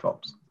ops or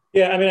RevOps?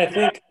 Yeah, I mean, I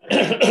think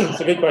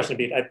it's a good question,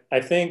 Pete. I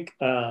think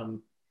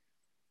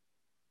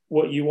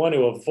what you want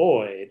to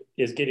avoid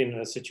is getting in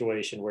a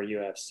situation where you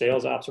have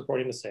sales ops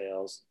reporting to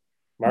sales,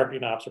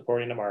 marketing ops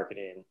reporting to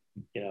marketing,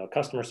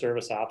 customer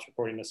service ops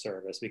reporting to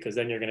service, because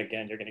then you're going to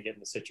get in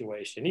the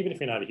situation, even if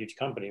you're not a huge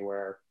company,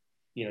 where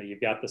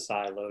you've got the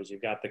silos,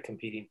 you've got the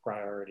competing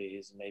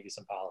priorities, and maybe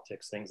some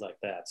politics, things like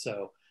that.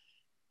 So,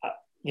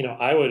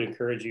 I would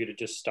encourage you to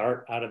just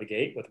start out of the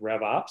gate with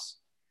RevOps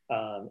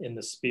in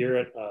the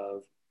spirit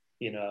of,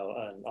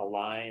 an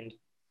aligned,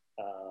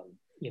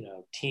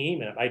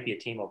 team. And it might be a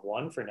team of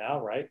one for now,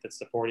 right? That's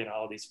supporting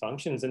all of these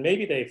functions. And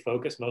maybe they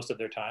focus most of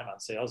their time on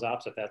sales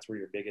ops if that's where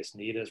your biggest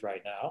need is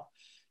right now.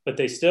 But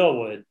they still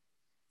would,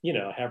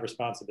 have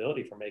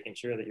responsibility for making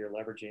sure that you're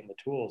leveraging the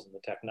tools and the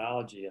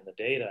technology and the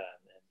data,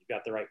 and you've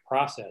got the right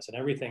process, and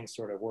everything's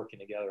sort of working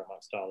together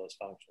amongst all those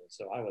functions.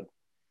 So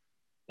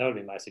that would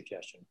be my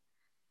suggestion.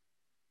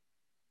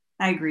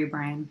 I agree,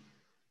 Brian.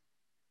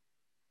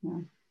 Yeah.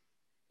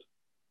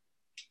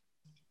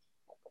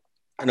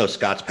 I know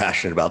Scott's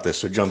passionate about this,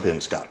 so jump in,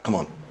 Scott. Come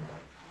on.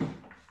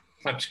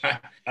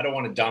 I don't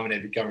want to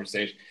dominate the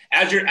conversation.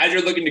 As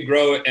you're looking to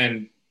grow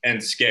and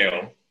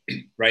scale,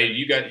 right?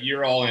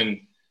 You're all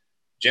in,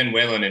 Jen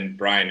Whalen and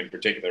Brian in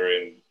particular,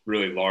 in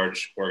really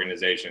large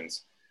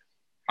organizations.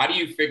 How do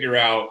you figure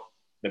out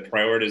the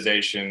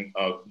prioritization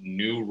of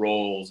new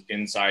roles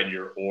inside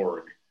your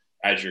org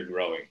as you're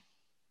growing?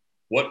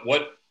 What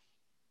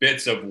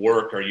bits of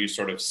work are you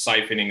sort of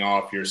siphoning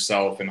off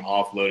yourself and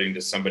offloading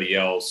to somebody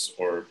else,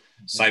 or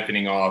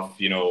siphoning off,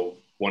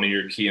 one of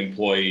your key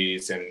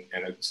employees and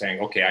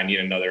saying, okay, I need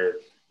another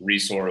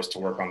resource to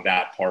work on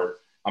that part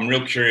I'm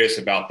real curious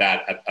about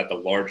that at the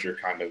larger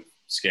kind of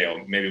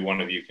scale. Maybe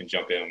one of you can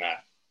jump in on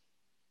that.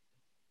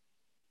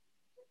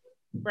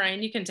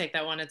 Brian, you can take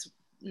that one. It's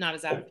not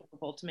as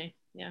applicable to me.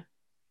 Yeah.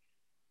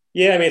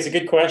 Yeah, I mean, it's a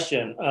good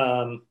question.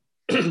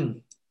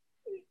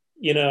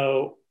 You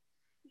know,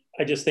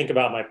 I just think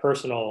about my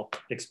personal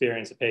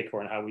experience at Paycor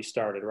and how we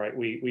started, right?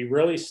 We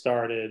really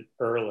started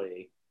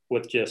early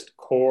with just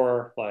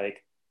core,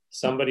 like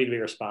somebody to be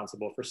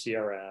responsible for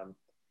CRM,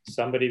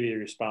 somebody to be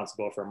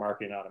responsible for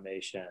marketing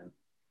automation.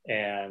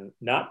 And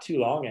not too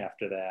long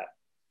after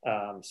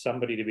that,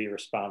 somebody to be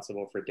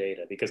responsible for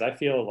data, because I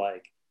feel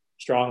like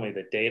strongly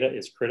that data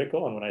is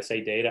critical. And when I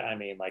say data, I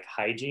mean like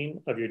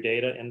hygiene of your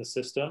data in the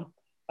system,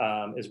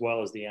 as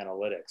well as the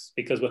analytics,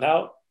 because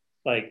without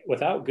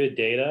good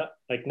data,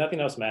 like nothing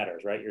else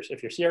matters, right?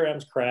 If your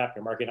CRM's crap,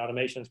 your marketing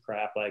automation's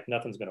crap, like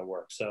nothing's going to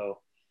work. So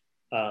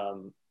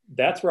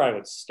that's where I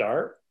would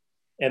start.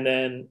 And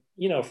then,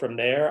 you know, from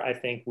there, I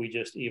think we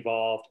just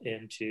evolved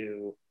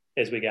into,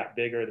 as we got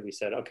bigger, that we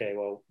said, okay,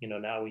 well, you know,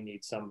 now we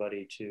need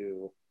somebody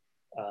to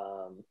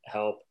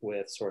help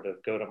with sort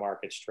of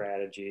go-to-market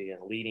strategy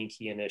and leading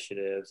key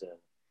initiatives and,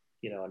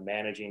 you know, and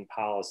managing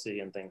policy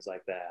and things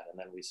like that. And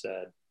then we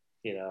said,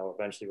 you know,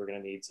 eventually we're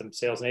going to need some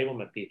sales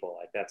enablement people.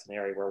 Like that's an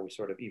area where we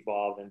sort of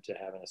evolve into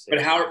having a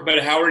sales. But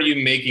how are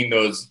you making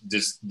those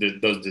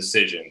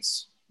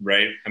decisions,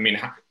 right? I mean,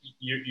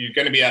 you're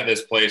going to be at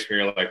this place where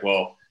you're like,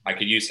 well, I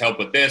could use help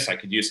with this. I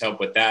could use help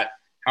with that.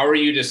 How are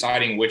you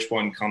deciding which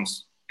one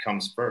comes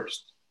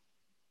first?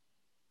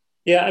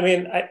 Yeah, I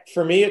mean,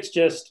 for me, it's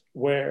just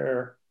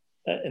where,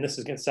 and this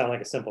is going to sound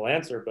like a simple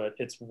answer, but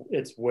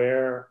it's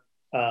where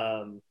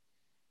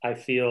I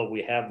feel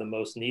we have the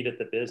most need at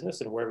the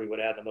business and where we would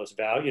add the most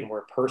value, and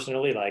where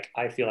personally, like,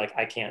 I feel like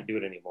I can't do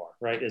it anymore,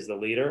 right? As the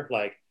leader,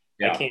 like,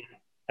 yeah.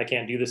 I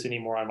can't do this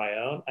anymore on my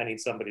own. I need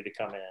somebody to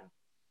come in,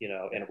 you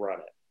know, and run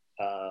it.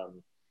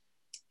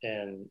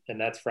 And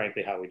that's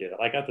frankly how we did it.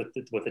 Like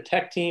with the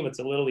tech team, it's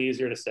a little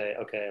easier to say,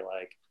 okay,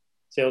 like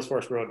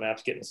Salesforce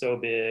roadmap's getting so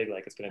big,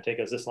 like it's going to take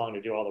us this long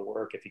to do all the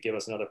work. If you give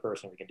us another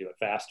person, we can do it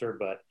faster.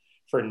 But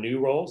for new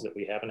roles that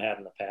we haven't had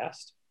in the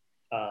past,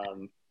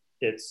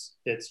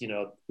 it's, you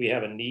know, we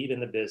have a need in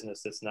the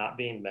business that's not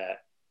being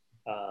met.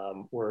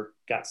 We're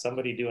got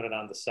somebody doing it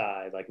on the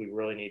side. Like we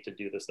really need to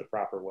do this the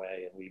proper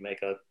way. And we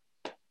make a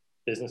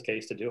business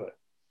case to do it.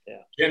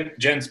 Yeah.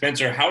 Jen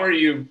Spencer, how are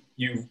you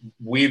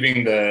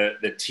weaving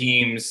the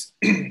teams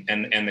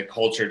and the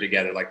culture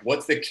together? Like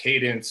what's the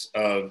cadence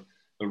of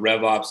the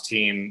RevOps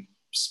team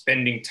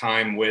spending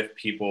time with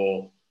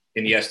people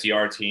in the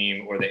SDR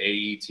team or the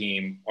AE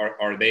team?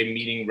 Are they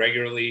meeting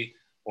regularly,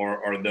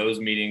 or are those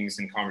meetings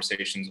and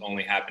conversations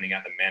only happening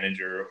at the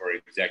manager or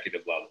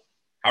executive level?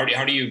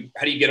 How do you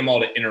get them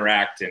all to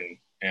interact and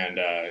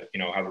you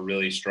know, have a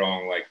really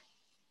strong, like,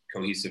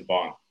 cohesive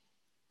bond?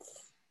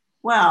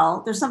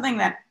 Well, there's something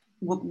that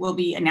we'll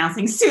be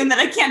announcing soon that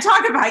I can't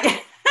talk about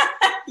yet.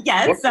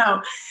 Yes,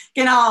 so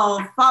you can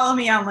all follow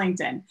me on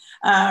LinkedIn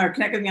or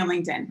connect with me on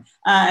LinkedIn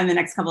in the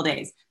next couple of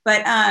days.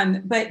 But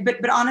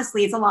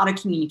honestly, it's a lot of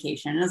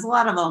communication. There's a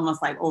lot of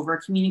almost like over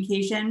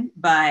communication,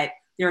 but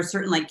there are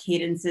certain like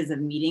cadences of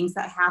meetings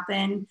that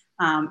happen,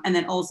 and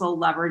then also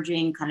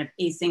leveraging kind of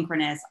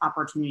asynchronous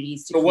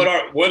opportunities. So what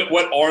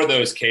are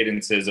those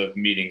cadences of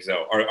meetings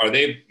though? Are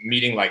they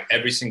meeting like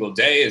every single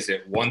day? Is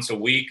it once a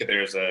week?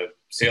 There's a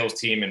sales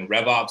team and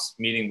RevOps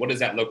meeting. What does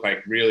that look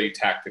like really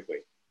tactically?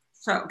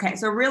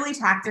 So really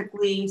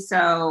tactically,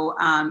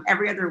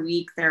 every other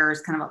week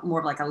there's kind of more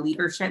of like a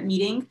leadership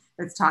meeting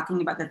that's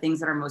talking about the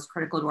things that are most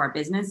critical to our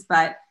business.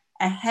 But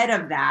ahead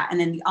of that, and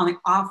then on the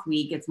off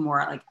week, it's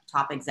more like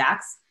top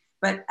execs.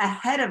 But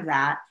ahead of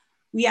that,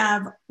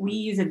 we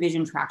use a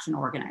vision traction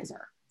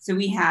organizer. So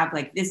we have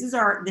like, this is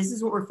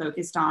what we're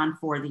focused on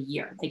for the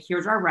year. Like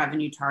here's our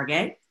revenue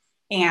target.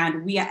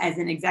 And we, as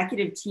an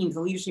executive team, the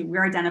leadership,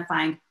 we're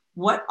identifying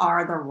what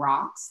are the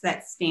rocks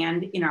that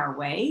stand in our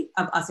way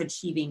of us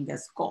achieving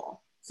this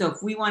goal. So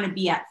if we want to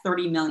be at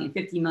 30 million,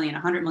 50 million,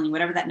 100 million,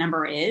 whatever that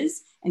number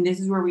is, and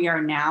this is where we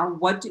are now,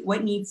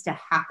 what needs to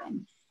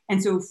happen?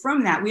 And so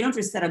from that, we don't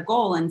just set a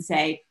goal and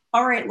say,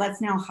 all right,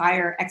 let's now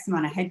hire X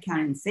amount of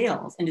headcount in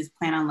sales and just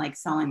plan on like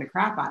selling the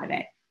crap out of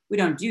it. We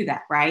don't do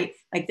that, right?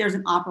 Like there's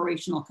an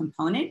operational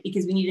component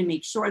because we need to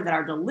make sure that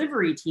our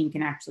delivery team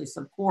can actually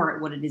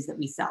support what it is that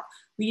we sell.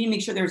 We need to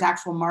make sure there's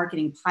actual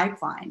marketing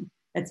pipeline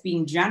that's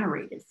being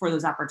generated for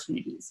those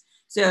opportunities.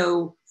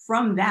 So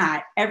from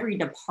that, every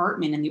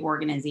department in the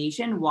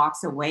organization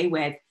walks away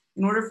with,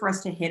 in order for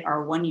us to hit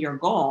our 1-year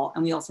goal,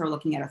 and we also are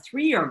looking at a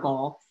 3-year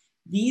goal,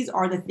 these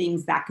are the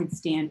things that could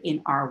stand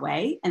in our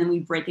way. And then we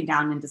break it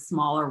down into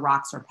smaller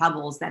rocks or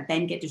pebbles that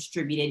then get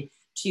distributed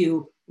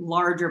to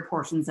larger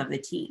portions of the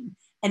team.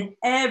 And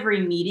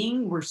every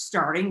meeting, we're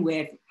starting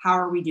with, how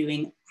are we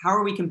doing? How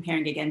are we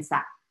comparing against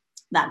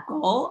that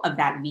goal of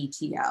that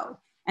VTO?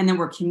 And then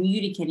we're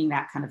communicating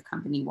that kind of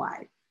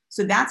company-wide.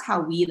 So that's how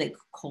we like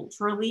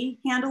culturally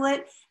handle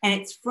it. And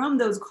it's from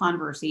those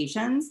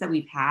conversations that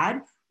we've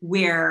had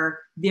where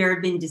there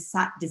have been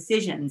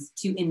decisions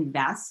to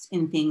invest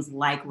in things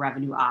like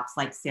revenue ops,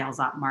 like sales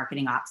ops,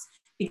 marketing ops,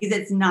 because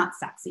it's not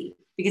sexy,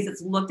 because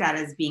it's looked at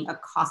as being a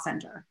cost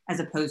center as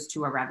opposed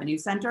to a revenue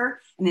center.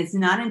 And it's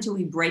not until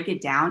we break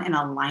it down and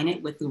align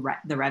it with the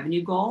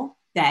revenue goal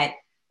that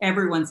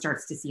everyone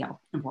starts to see how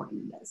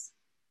important it is.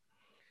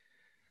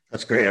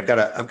 That's great. I've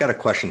got a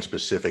question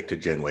specific to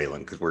Jen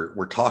Whalen, because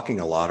we're talking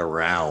a lot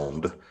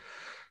around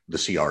the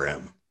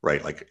CRM,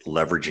 right? Like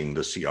leveraging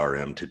the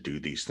CRM to do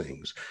these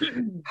things.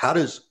 How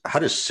does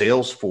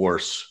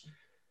Salesforce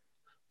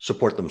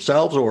support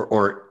themselves,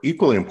 or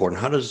equally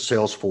important, how does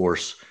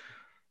Salesforce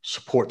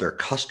support their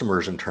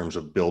customers in terms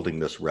of building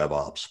this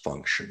RevOps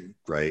function,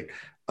 right?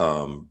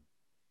 And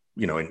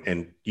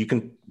you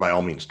can by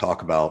all means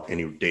talk about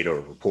any data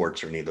or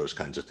reports or any of those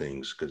kinds of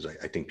things, because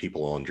I think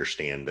people will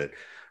understand that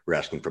we're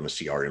asking from a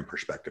CRM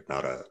perspective,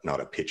 not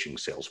a pitching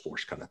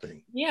Salesforce kind of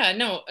thing. Yeah,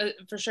 no,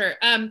 for sure.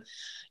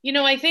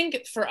 I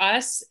think for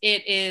us,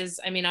 it is,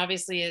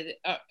 obviously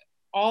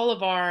all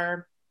of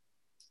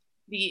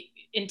the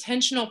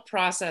intentional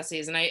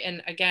processes, and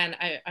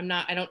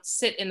I don't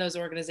sit in those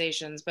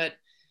organizations, but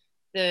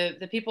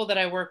the people that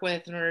I work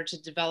with in order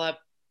to develop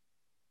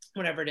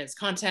whatever it is,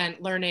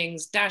 content,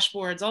 learnings,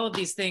 dashboards, all of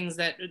these things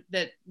that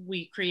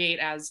we create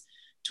as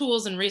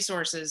tools and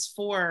resources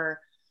for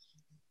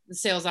the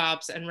sales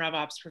ops and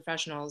RevOps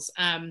professionals.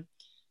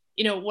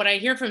 What I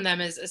hear from them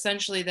is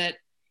essentially that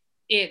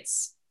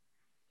it's,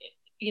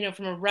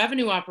 from a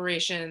revenue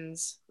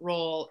operations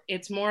role,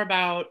 it's more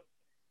about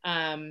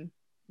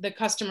the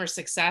customer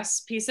success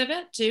piece of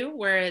it too,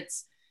 where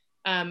it's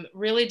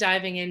really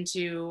diving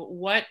into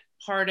what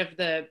part of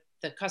the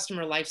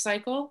customer life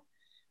cycle,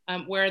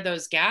 where are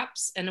those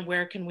gaps, and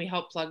where can we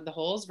help plug the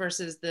holes,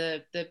 versus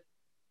the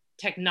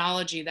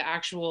technology,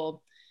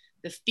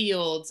 the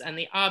fields and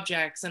the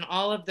objects and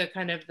all of the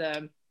kind of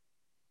the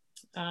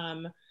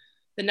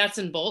nuts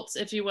and bolts,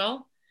 if you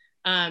will.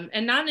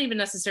 And not even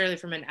necessarily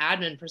from an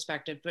admin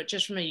perspective, but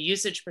just from a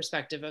usage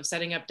perspective of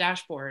setting up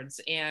dashboards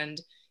and,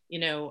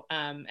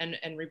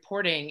 and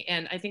reporting.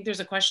 And I think there's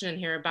a question in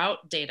here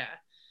about data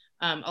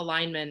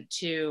alignment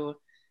to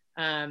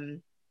data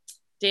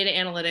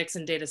analytics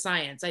and data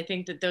science. I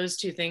think that those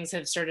two things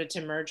have started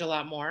to merge a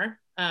lot more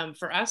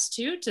for us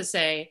too, to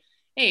say,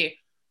 hey,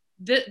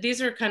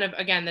 these are kind of,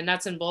 again, the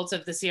nuts and bolts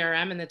of the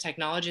CRM and the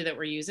technology that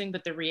we're using,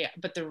 but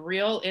the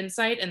real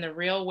insight and the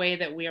real way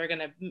that we are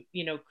going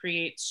to,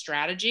 create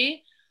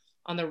strategy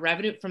on the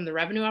revenue from the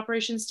revenue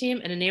operations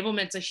team, and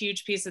enablement's a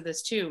huge piece of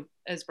this too,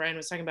 as Brian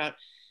was talking about,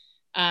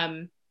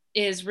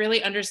 is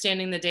really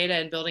understanding the data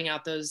and building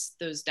out those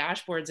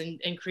dashboards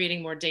and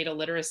creating more data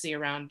literacy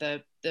around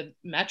the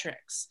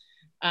metrics.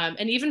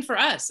 And even for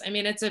us,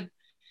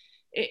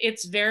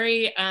 it's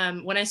very,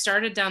 when I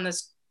started down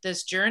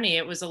this journey,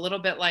 it was a little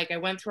bit like I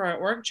went through our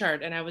org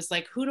chart and I was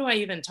like, who do I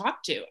even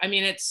talk to?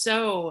 It's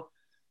so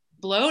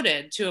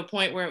bloated to a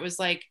point where it was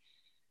like,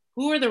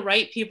 who are the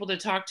right people to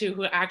talk to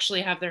who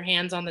actually have their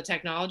hands on the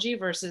technology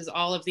versus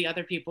all of the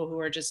other people who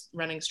are just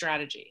running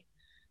strategy.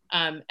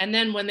 And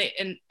then when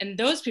and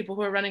those people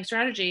who are running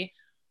strategy,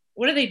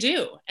 what do they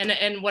do?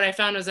 And what I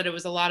found was that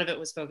a lot of it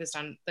was focused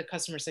on the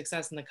customer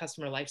success and the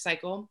customer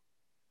lifecycle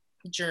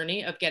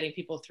journey of getting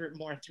people through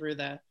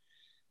the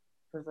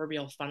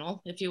proverbial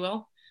funnel, if you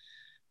will.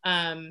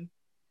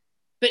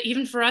 But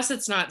even for us,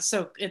 it's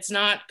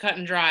not cut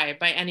and dry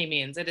by any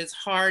means. It is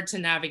hard to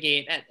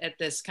navigate at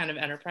this kind of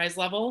enterprise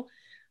level.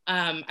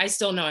 I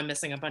still know I'm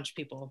missing a bunch of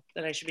people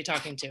that I should be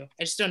talking to.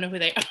 I just don't know who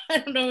they are. I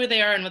don't know who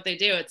they are and what they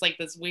do. It's like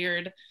this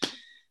weird,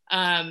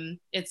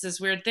 it's this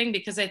weird thing,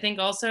 because I think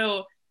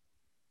also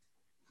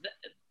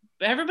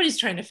everybody's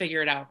trying to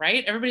figure it out,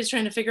 right? Everybody's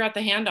trying to figure out the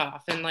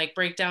handoff and like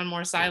break down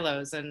more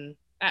silos, and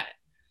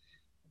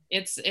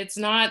it's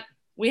not,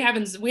 we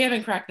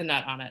haven't cracked the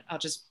nut on it. I'll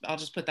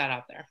just put that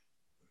out there.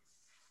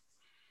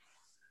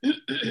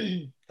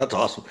 That's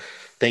awesome.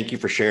 Thank you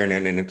for sharing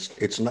it. And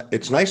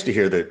it's nice to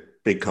hear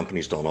that big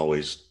companies don't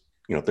always,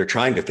 they're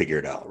trying to figure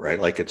it out, right?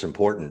 Like it's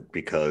important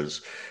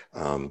because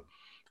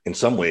in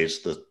some ways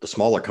the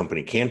smaller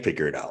company can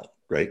figure it out,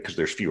 right? Because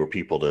there's fewer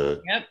people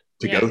to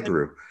go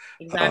through.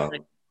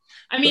 Exactly.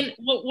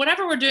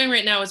 Whatever we're doing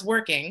right now is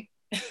working.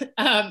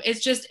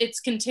 It's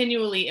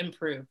continually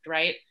improved,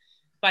 right?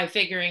 By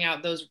figuring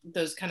out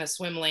those kind of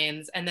swim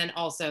lanes, and then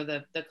also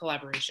the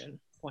collaboration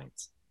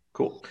points.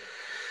 Cool.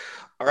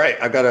 All right,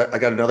 I got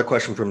another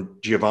question from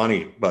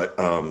Giovanni, but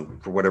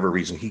for whatever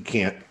reason he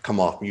can't come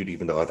off mute,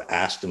 even though I've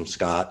asked him,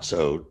 Scott.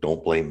 So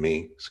don't blame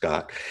me,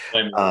 Scott.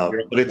 But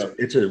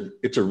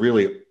it's a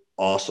really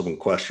awesome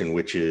question,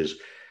 which is,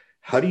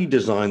 how do you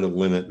design the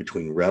limit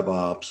between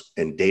RevOps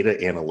and data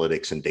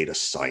analytics and data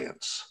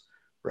science?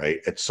 Right.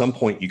 At some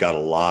point, you got a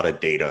lot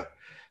of data,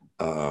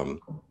 and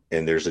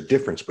there's a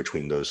difference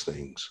between those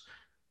things.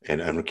 And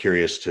I'm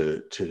curious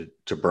to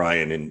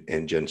Brian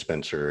and Jen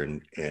Spencer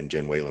and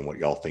Jen Whalen, what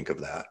y'all think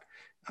of that.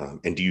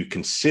 And do you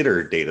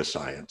consider data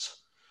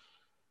science?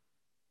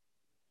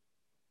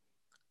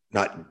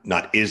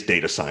 Not is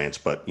data science,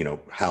 but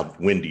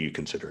when do you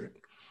consider it?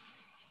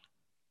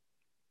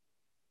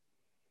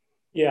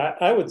 Yeah,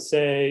 I would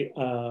say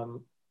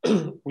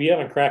we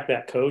haven't cracked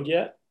that code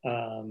yet.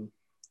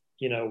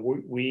 you know,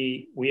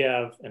 we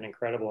have an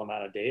incredible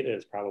amount of data,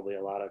 as probably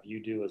a lot of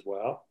you do as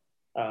well.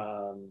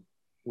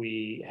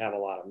 We have a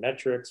lot of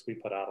metrics. We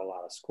put out a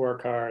lot of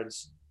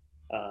scorecards.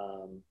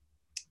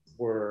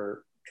 We're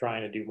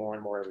trying to do more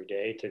and more every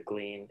day to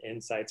glean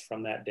insights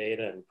from that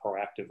data and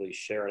proactively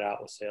share it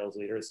out with sales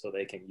leaders so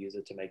they can use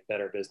it to make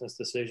better business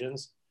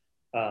decisions.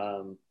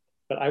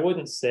 But I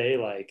wouldn't say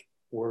like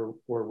we're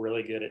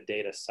really good at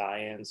data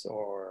science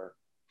or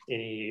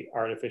any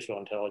artificial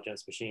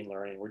intelligence, machine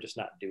learning. We're just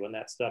not doing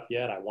that stuff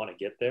yet. I want to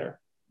get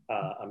there.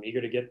 I'm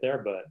eager to get there,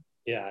 but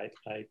yeah,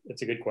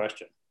 it's a good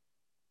question.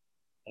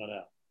 I don't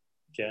know,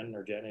 Jen,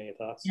 any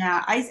thoughts?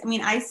 Yeah, I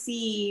mean, I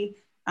see.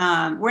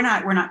 We're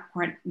not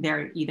quite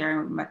there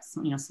either. Much,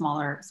 you know,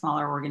 smaller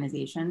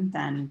organization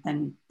than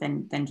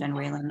Jen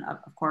Whalen,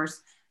 of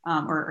course,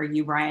 or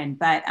you, Brian.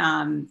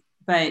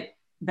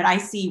 But I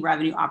see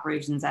revenue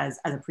operations as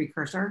a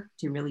precursor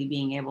to really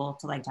being able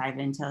to like dive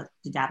into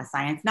data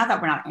science. Not that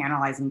we're not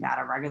analyzing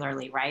data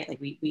regularly, right? Like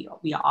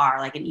we are,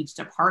 like in each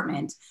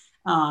department,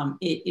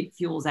 it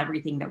fuels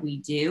everything that we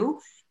do.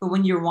 But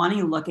when you're wanting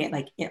to look at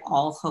like it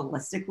all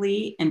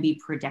holistically and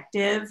be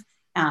predictive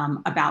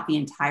about the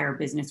entire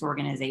business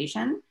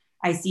organization,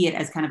 I see it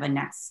as kind of a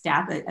next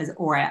step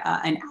or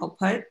an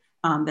output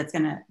that's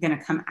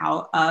gonna come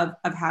out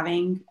of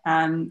having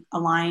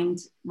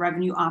aligned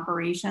revenue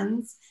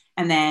operations,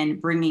 and then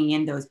bringing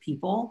in those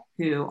people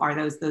who are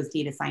those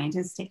data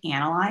scientists to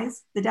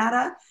analyze the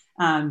data.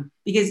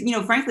 Because, you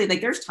know, frankly, like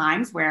there's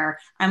times where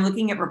I'm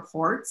looking at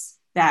reports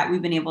that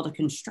we've been able to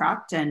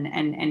construct and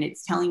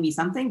it's telling me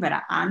something, but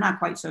I'm not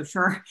quite so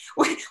sure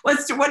what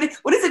is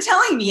it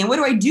telling me and what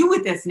do I do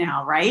with this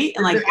now, right?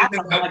 And like,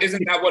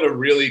 isn't that what a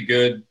really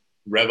good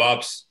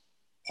RevOps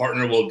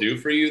partner will do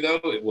for you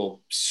though? It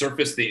will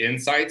surface the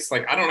insights.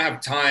 Like I don't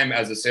have time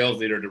as a sales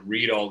leader to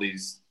read all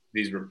these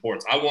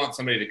reports. I want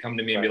somebody to come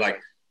to me and be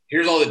like,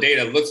 here's all the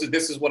data.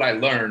 This is what I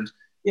learned.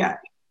 Yeah.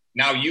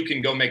 Now you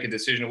can go make a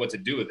decision of what to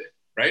do with it,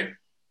 right?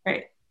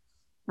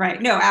 Right.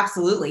 No,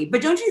 absolutely.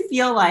 But don't you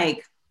feel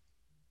like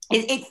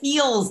it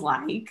feels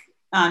like,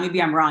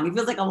 maybe I'm wrong, it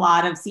feels like a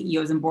lot of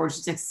CEOs and boards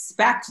just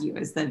expect you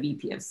as the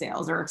VP of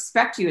sales or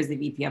expect you as the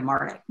VP of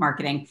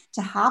marketing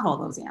to have all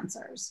those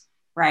answers,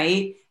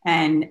 right?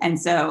 And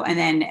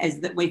then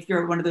if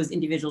you're one of those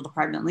individual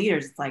department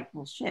leaders, it's like,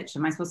 well, shit,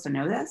 am I supposed to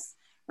know this?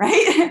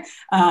 Right.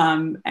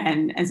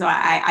 And so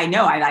I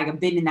know I've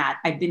been in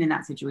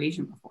that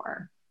situation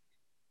before.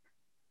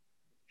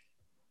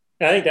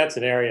 I think that's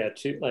an area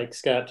too, like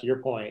Scott, to your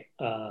point,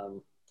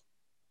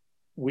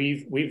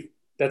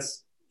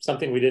 that's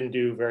something we didn't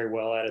do very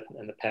well at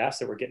in the past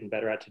that we're getting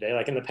better at today.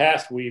 Like in the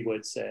past, we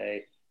would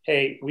say,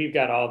 hey, we've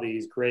got all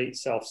these great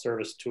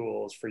self-service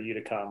tools for you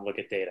to come look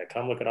at data,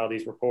 come look at all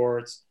these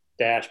reports,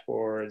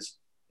 dashboards,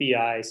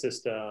 BI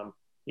system,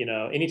 you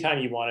know, anytime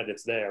you want it,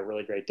 it's there,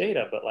 really great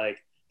data. But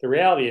like the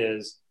reality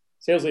is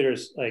sales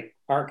leaders like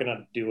aren't going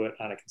to do it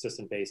on a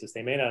consistent basis.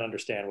 They may not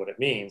understand what it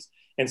means.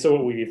 And so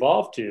what we've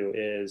evolved to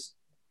is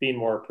being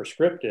more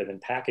prescriptive and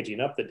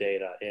packaging up the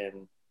data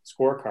in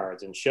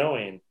scorecards and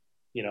showing,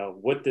 you know,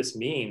 what this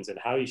means and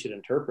how you should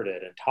interpret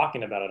it and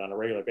talking about it on a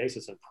regular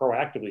basis and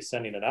proactively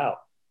sending it out,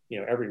 you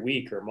know, every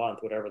week or month,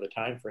 whatever the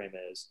time frame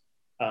is.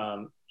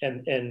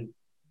 And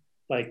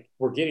like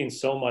we're getting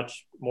so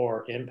much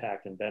more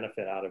impact and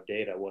benefit out of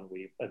data when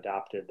we've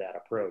adopted that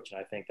approach. And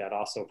I think that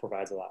also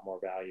provides a lot more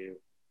value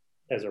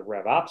as a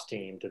RevOps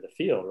team to the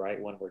field, right,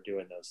 when we're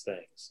doing those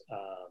things.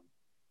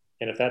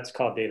 And if that's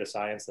called data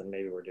science, then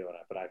maybe we're doing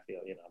it. But I feel,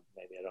 you know,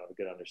 maybe I don't have a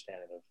good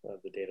understanding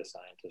of the data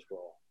scientist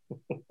role.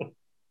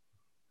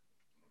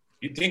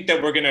 You think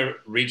that we're going to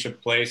reach a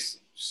place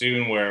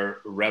soon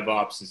where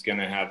RevOps is going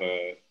to have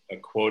a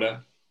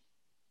quota?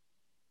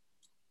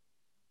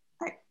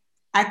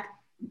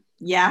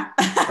 Yeah.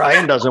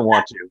 Brian doesn't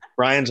want to.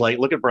 Brian's like,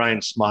 look at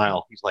Brian's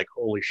smile. He's like,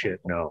 holy shit,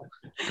 no.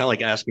 Kind of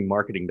like asking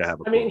marketing to have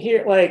a quota. I mean,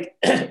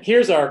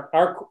 here's our,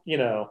 you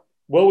know,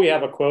 will we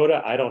have a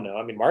quota? I don't know.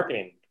 I mean,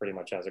 marketing pretty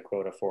much has a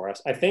quota for us.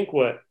 I think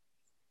what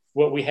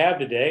we have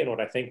today and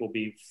what I think will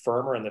be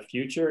firmer in the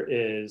future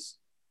is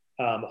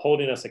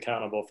holding us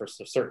accountable for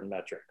certain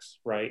metrics,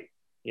 right?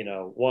 You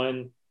know,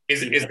 one.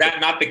 Is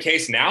that not the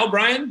case now,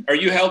 Brian? Are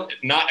you held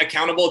not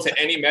accountable to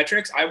any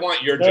metrics? I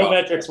want your job. No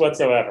metrics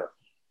whatsoever.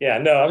 Yeah,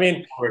 no, I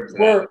mean,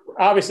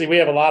 we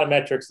have a lot of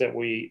metrics that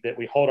we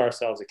hold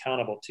ourselves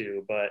accountable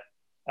to, but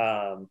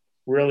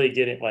really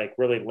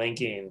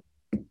linking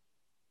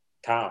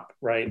comp,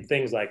 right?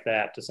 Things like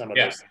that to some of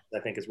those things, I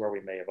think is where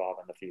we may evolve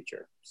in the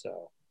future.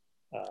 So,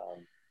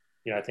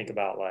 you know, I think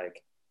about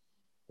like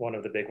one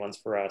of the big ones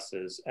for us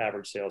is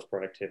average sales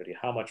productivity.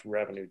 How much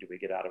revenue do we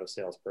get out of a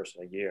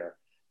salesperson a year?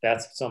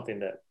 That's something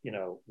that, you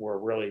know, we're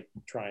really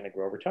trying to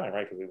grow over time,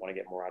 right? Because we want to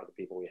get more out of the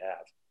people we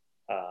have.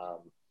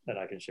 And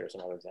I can share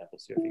some other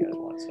examples too if you guys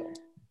want. So,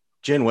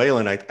 Jen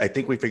Whalen, I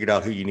think we figured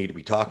out who you need to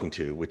be talking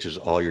to, which is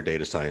all your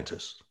data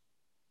scientists,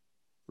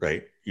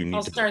 right?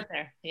 I'll start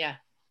there. Yeah.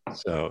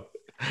 So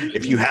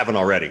if you haven't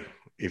already.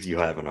 So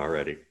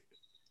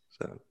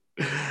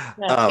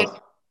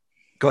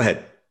go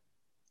ahead.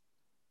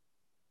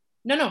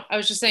 No, I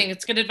was just saying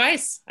it's good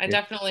advice. I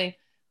definitely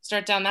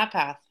start down that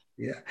path.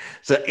 Yeah.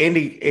 So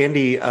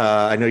Andy,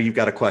 I know you've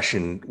got a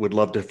question. Would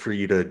love for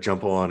you to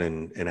jump on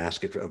and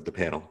ask it of the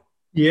panel.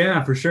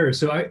 Yeah, for sure.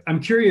 So I'm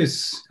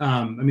curious.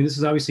 I mean, this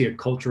is obviously a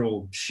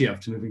cultural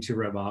shift moving to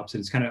RevOps,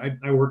 and it's kind of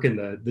I work in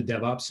the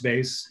DevOps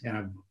space, and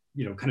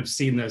I've kind of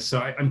seen this. So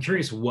I'm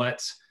curious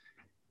what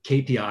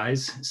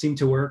KPIs seem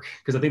to work,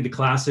 because I think the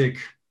classic,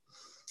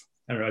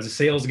 I don't know, as a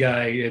sales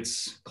guy,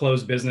 it's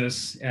closed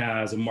business.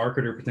 As a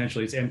marketer,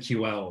 potentially it's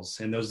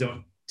MQLs, and those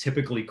don't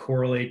typically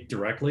correlate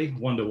directly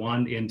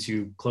one-to-one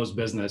into closed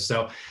business.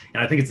 So,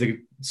 and I think it's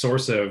the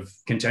source of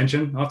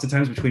contention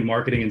oftentimes between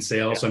marketing and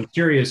sales. So I'm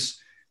curious,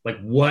 like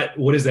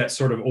what is that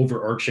sort of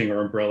overarching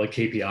or umbrella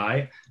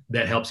KPI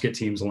that helps get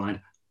teams aligned?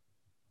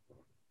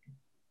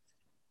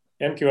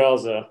 MQL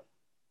is a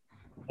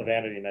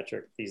vanity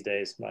metric these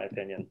days, in my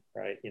opinion,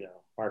 right?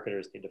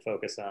 Marketers need to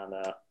focus on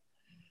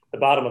the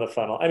bottom of the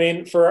funnel. I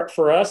mean,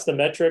 for us, the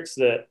metrics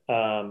that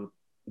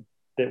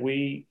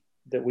we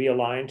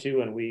align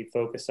to and we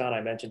focus on,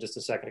 I mentioned just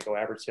a second ago,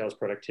 average sales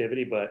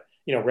productivity, but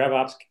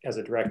RevOps has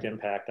a direct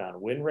impact on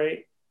win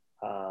rate,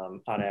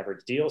 on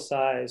average deal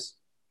size.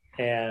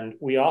 And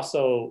we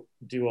also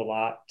do a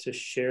lot to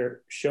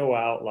show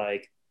out,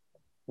 like,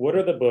 what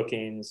are the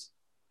bookings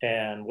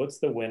and what's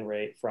the win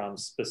rate from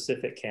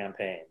specific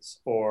campaigns,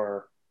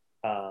 or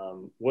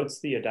what's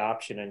the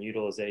adoption and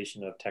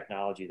utilization of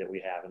technology that we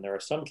have. And there are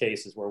some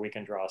cases where we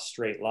can draw a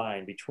straight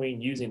line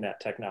between using that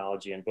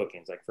technology and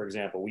bookings. Like, for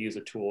example, we use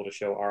a tool to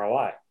show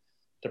ROI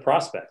to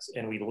prospects,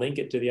 and we link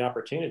it to the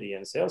opportunity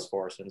in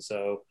Salesforce. And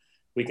so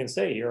we can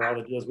say, here are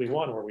all the deals we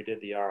won where we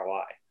did the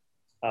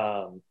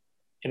ROI.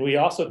 And we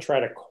also try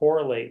to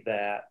correlate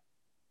that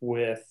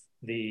with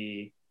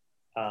the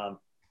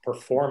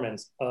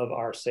performance of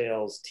our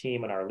sales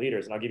team and our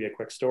leaders. And I'll give you a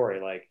quick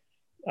story. Like,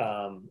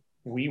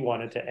 we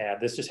wanted to add,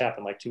 this just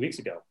happened like 2 weeks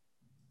ago.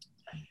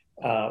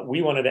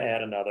 We wanted to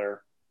add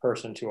another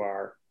person to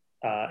our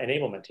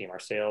enablement team, our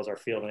field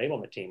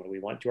enablement team. And we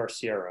went to our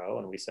CRO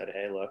and we said,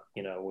 hey, look,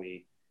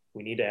 we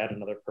need to add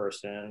another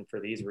person for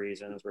these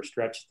reasons. We're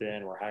stretched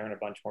thin. We're hiring a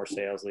bunch more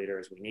sales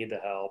leaders. We need the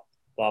help.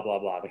 Blah, blah,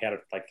 blah. We had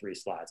like 3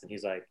 slides. And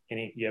he's like,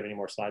 you have any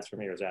more slides for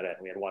me, or is that it?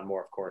 And we had one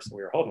more, of course. And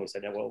we were hoping, we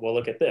said, no, we'll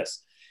look at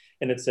this.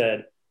 And it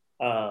said,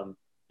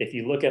 if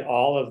you look at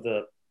all of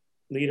the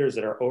leaders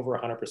that are over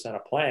 100%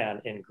 of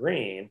plan in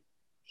green,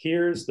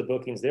 here's the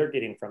bookings they're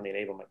getting from the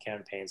enablement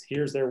campaigns.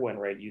 Here's their win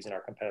rate using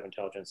our competitive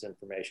intelligence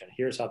information.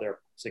 Here's how they're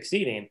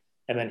succeeding.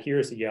 And then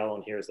here's the yellow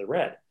and here's the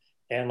red.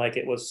 And like,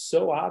 it was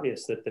so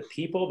obvious that the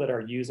people that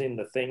are using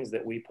the things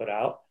that we put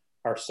out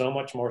are so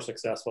much more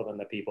successful than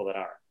the people that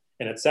aren't.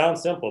 And it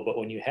sounds simple, but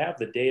when you have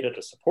the data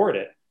to support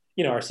it,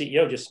 our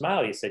CEO just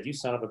smiled. He said, you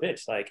son of a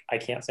bitch. Like, I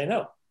can't say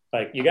no.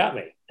 Like, you got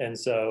me. And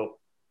so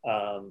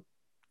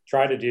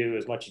try to do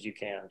as much as you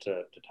can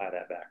to tie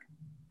that back.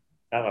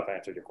 I don't know if I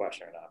answered your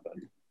question or not, but.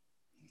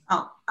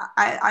 Oh,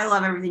 I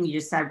love everything you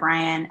just said,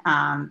 Brian.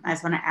 I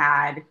just want to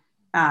add,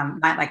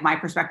 my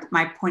perspective,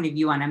 my point of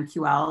view on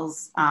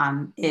MQLs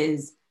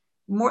is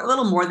a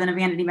little more than a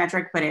vanity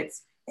metric, but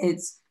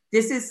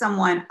this is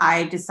someone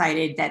I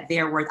decided that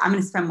they're worth, I'm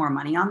going to spend more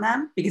money on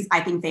them because I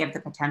think they have the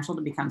potential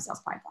to become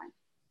sales pipeline,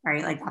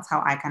 right? Like, that's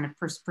how I kind of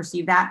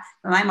perceive that.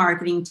 But my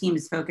marketing team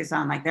is focused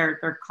on, like,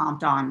 they're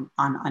comped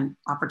on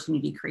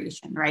opportunity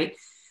creation, right?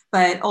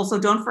 But also,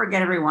 don't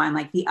forget, everyone,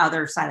 like, the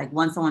other side, like,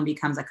 once someone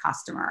becomes a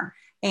customer,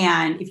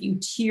 and if you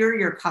tier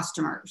your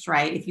customers,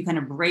 right? If you kind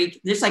of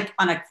break, just like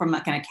from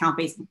like an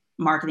account-based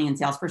marketing and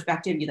sales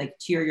perspective, you like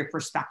tier your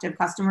prospective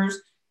customers.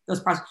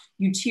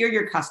 You tier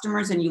your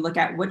customers and you look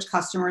at which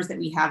customers that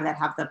we have that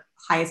have the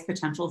highest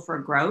potential for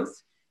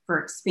growth, for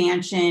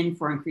expansion,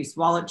 for increased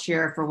wallet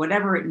share, for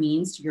whatever it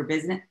means to your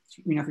business,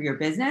 for your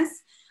business.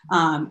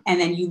 And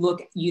then you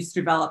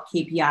develop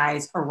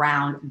KPIs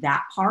around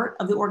that part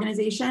of the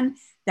organization.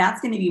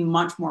 That's going to be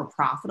much more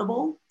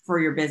profitable for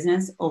your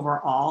business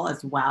overall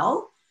as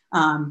well,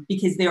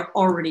 because they're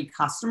already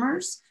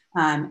customers.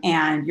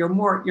 And you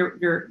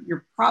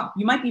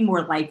might be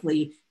more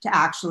likely to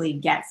actually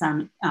get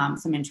some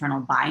internal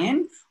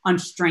buy-in on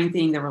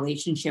strengthening the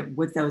relationship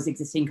with those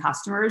existing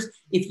customers.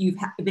 If you've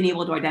been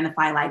able to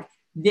identify, like,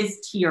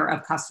 this tier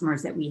of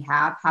customers that we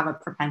have a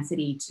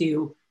propensity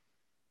to,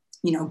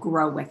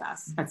 grow with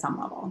us at some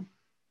level.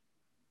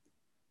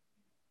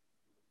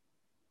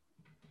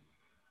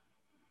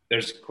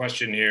 There's a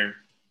question here,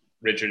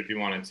 Richard, if you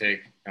want to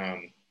take.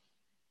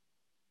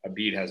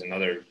 Abid has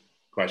another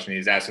question.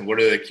 He's asking, what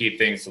are the key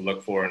things to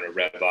look for in a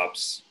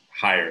RevOps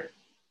hire?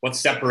 What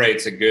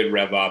separates a good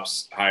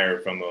RevOps hire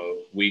from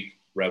a weak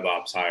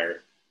RevOps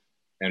hire?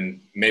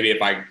 And maybe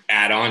if I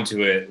add on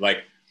to it,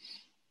 like,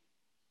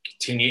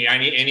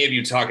 any of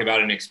you talk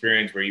about an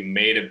experience where you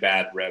made a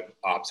bad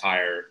RevOps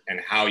hire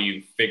and how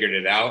you figured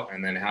it out,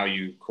 and then how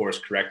you course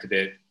corrected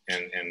it,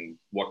 and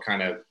what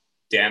kind of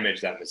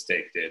damage that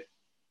mistake did?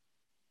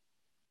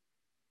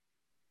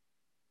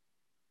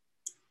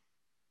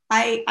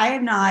 I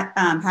have not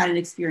had an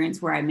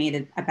experience where I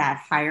made a bad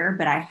hire,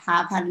 but I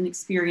have had an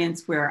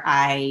experience where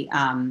I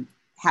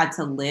had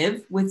to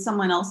live with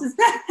someone else's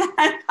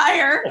bad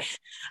hire.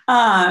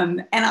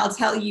 And I'll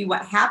tell you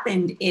what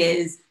happened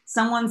is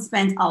someone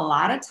spent a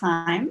lot of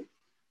time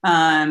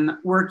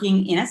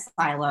working in a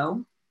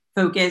silo,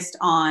 focused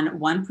on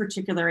one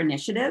particular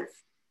initiative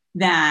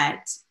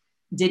that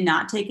did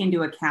not take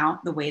into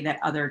account the way that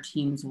other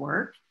teams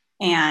work.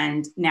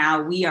 And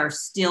now we are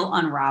still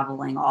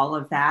unraveling all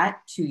of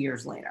that 2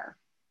 years later.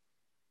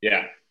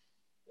 Yeah.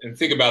 And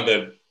think about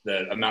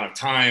the amount of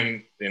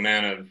time, the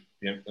amount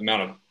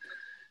of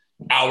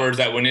hours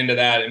that went into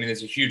that. I mean,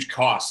 it's a huge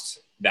cost,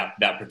 that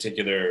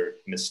particular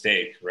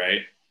mistake,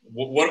 right?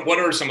 What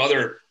are some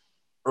other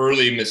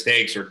early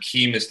mistakes or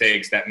key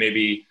mistakes that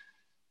maybe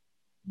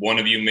one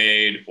of you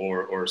made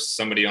or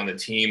somebody on the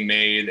team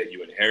made that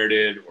you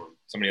inherited, or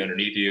somebody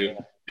underneath you,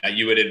 that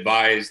you would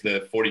advise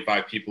the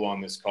 45 people on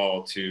this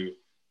call to,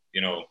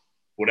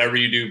 whatever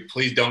you do,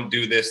 please don't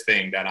do this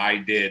thing that I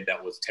did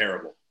that was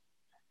terrible?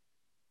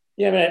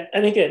 Yeah, man, I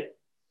think it,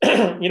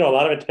 a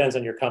lot of it depends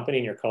on your company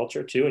and your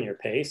culture too, and your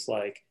pace.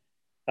 Like,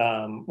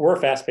 we're a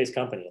fast-paced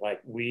company.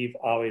 Like, we've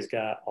always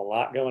got a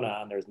lot going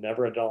on. There's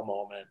never a dull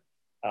moment,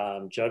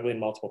 juggling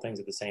multiple things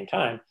at the same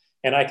time.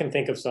 And I can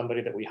think of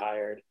somebody that we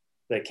hired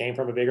that came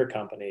from a bigger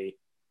company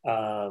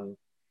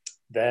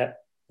that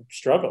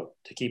struggled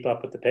to keep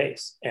up with the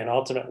pace. And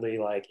ultimately,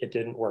 like, it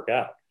didn't work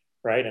out,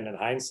 right? And in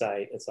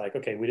hindsight, it's like,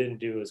 okay, we didn't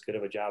do as good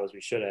of a job as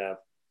we should have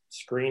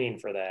screening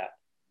for that,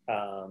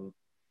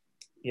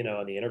 in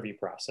the interview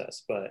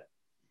process. But,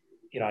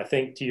 I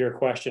think to your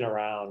question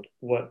around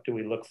what do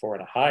we look for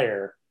in a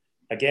hire,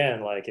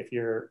 again, like if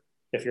you're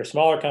a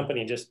smaller company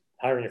and just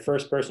hiring your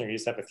first person, or you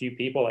just have a few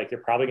people, like, you're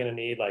probably going to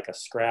need like a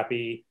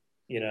scrappy,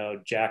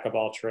 jack of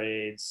all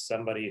trades,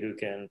 somebody who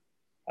can,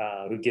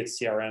 who gets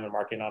CRM and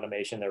marketing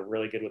automation. They're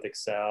really good with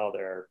Excel.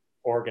 They're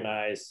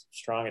organized,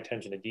 strong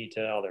attention to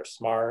detail. They're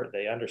smart.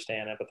 They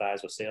understand,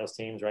 empathize with sales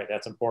teams, right?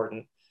 That's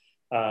important.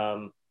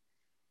 And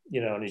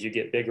as you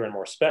get bigger and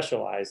more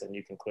specialized, then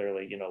you can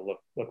clearly,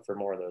 look for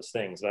more of those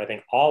things. But I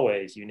think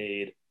always you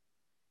need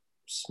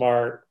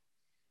smart,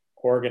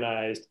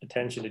 organized,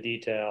 attention to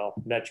detail,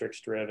 metrics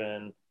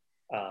driven,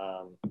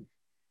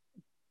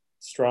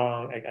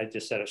 strong, I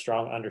just said a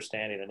strong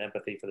understanding and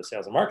empathy for the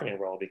sales and marketing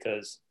role,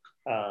 because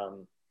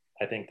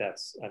I think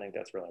that's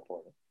really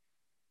important.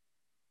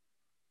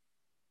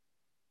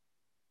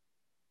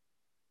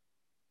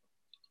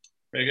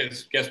 Very good.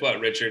 Guess what,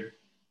 Richard?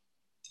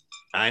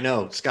 I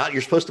know, Scott,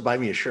 you're supposed to buy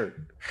me a shirt.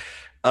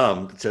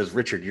 It says,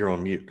 Richard, you're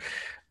on mute.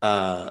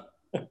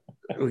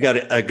 We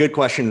got a good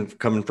question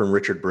coming from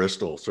Richard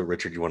Bristol. So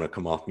Richard, you want to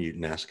come off mute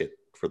and ask it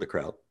for the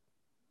crowd?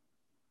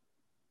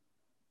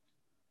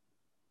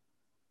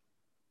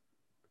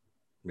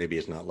 Maybe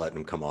it's not letting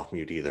him come off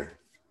mute either.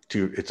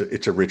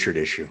 It's a Richard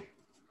issue,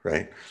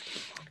 right?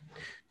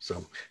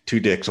 So 2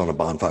 dicks on a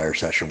bonfire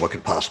session. What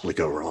could possibly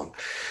go wrong?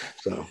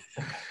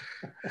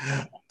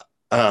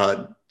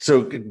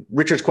 So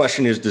Richard's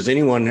question is, does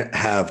anyone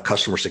have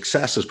customer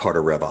success as part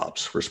of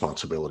RevOps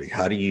responsibility?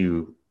 How do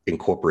you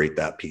incorporate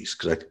that piece?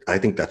 Because I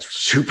think that's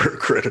super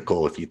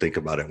critical if you think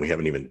about it, and we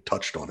haven't even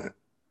touched on it.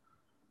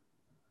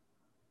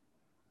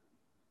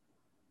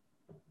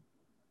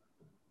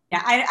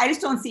 Yeah, I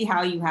just don't see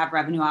how you have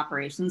revenue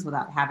operations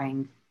without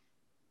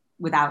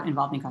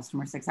involving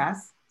customer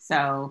success.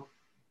 So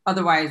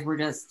otherwise we're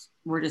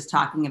just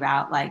talking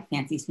about like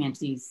fancy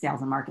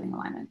sales and marketing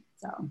alignment.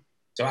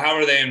 So how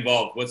are they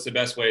involved? What's the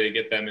best way to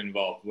get them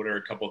involved? What are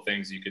a couple of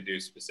things you could do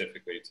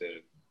specifically to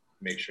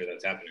make sure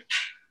that's happening?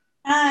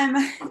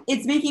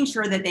 It's making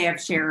sure that they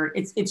have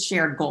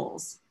shared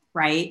goals,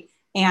 right?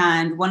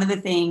 And one of the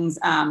things,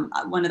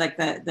 one of like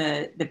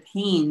the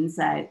pains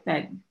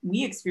that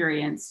we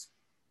experienced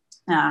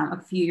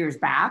a few years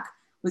back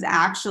was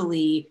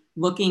actually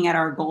looking at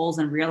our goals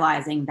and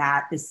realizing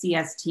that the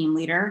CS team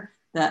leader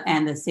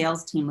and the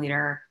sales team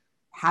leader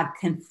had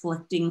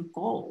conflicting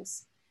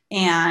goals.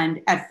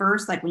 And at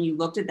first, like when you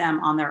looked at them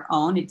on their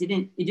own, it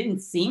didn't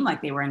seem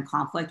like they were in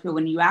conflict. But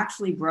when you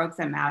actually broke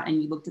them out and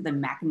you looked at the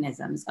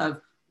mechanisms of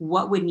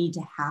what would need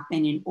to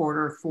happen in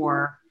order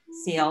for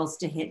sales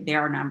to hit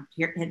their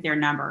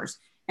numbers,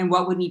 and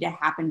what would need to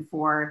happen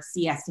for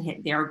CS to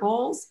hit their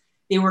goals,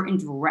 they were in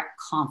direct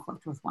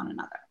conflict with one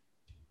another.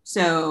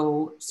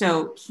 So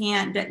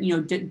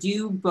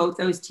do both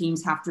those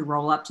teams have to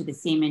roll up to the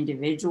same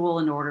individual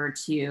in order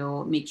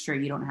to make sure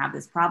you don't have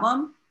this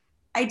problem?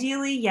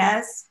 Ideally,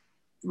 yes.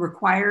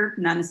 Required,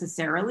 not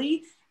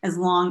necessarily, as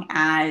long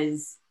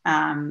as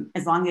at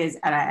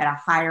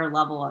a higher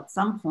level at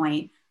some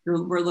point,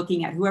 we're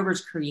looking at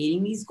whoever's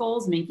creating these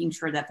goals, making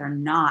sure that they're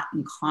not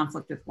in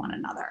conflict with one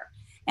another.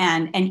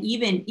 And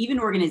even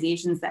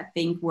organizations that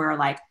think we're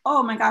like,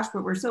 oh my gosh,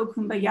 but we're so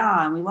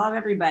kumbaya and we love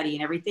everybody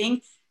and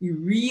everything, you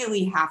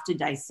really have to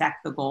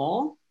dissect the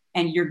goal,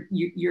 and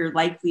you're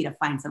likely to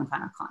find some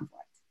kind of conflict.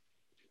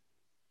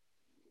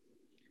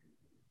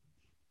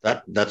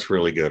 That's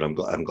really good. I'm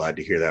glad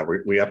to hear that.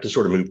 We have to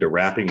sort of move to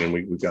wrapping, and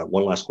we've got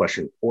one last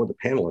question for the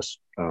panelists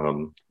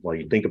while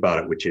you think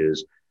about it, which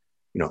is,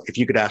 if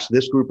you could ask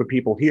this group of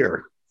people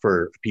here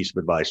for a piece of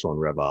advice on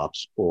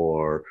RevOps,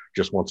 or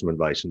just want some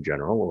advice in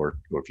general, or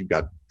if you've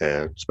got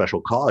a special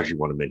cause you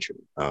want to mention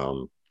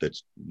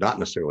that's not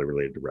necessarily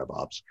related to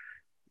RevOps,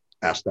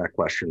 ask that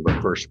question.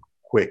 But first,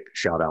 quick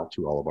shout out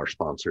to all of our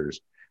sponsors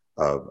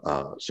of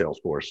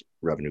Salesforce,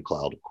 Revenue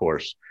Cloud, of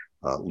course,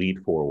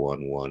 Lead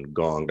 411,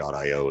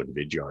 Gong.io, and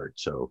Vidyard.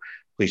 So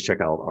please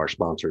check out our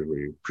sponsors.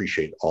 We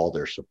appreciate all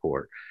their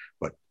support.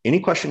 But any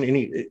question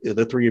any of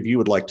the three of you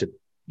would like to,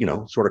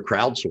 sort of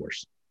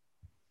crowdsource?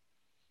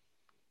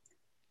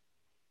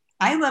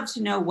 I love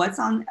to know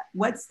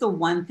what's the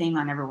one thing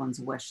on everyone's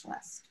wish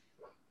list,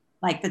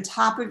 like the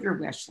top of your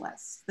wish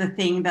list, the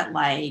thing that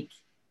like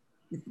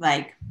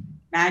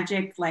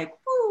magic, like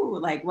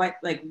woo,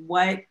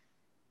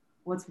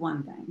 what's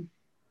one thing?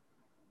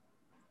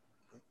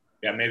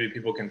 Yeah, maybe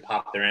people can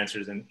pop their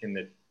answers in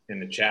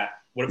the chat.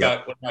 What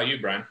about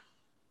you, Brian?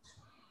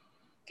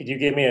 Could you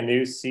give me a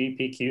new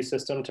CPQ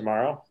system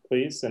tomorrow,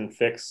 please, and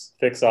fix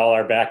all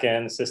our back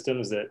end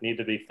systems that need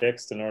to be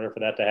fixed in order for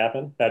that to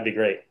happen? That'd be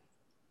great.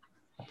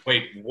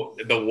 Wait,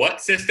 the what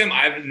system?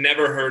 I've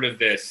never heard of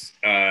this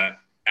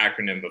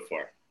acronym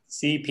before.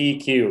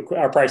 CPQ,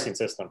 our pricing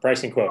system,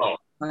 pricing quote. Oh,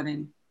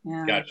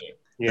 yeah. Gotcha.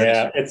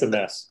 Yeah, it's a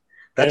mess.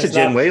 That's a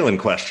Jen Whalen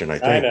question, I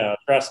think. I know.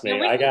 Trust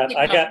me. I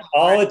got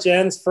all of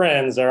Jen's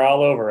friends are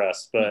all over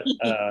us, but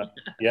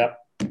yep,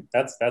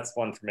 that's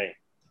one for me.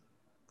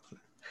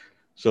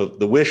 So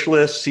the wish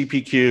list,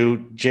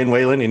 CPQ, Jen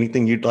Whalen,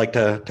 anything you'd like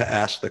to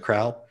ask the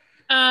crowd?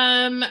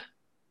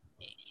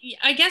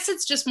 I guess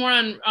it's just more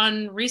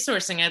on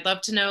resourcing. I'd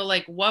love to know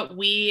like what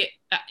we,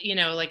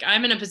 like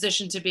I'm in a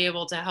position to be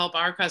able to help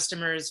our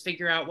customers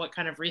figure out what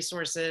kind of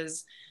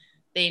resources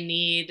they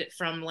need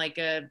from like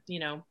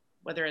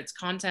whether it's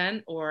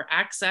content or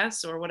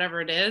access or whatever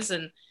it is.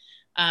 And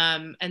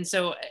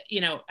so,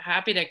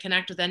 happy to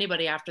connect with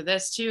anybody after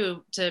this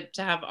too, to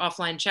have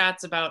offline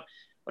chats about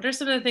what are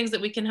some of the things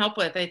that we can help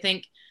with. I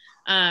think,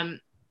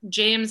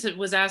 James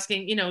was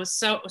asking,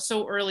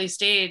 so early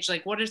stage,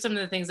 like what are some of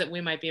the things that we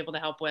might be able to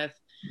help with,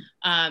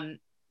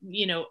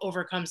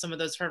 overcome some of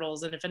those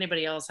hurdles. And if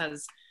anybody else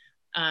has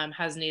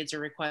needs or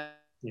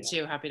requests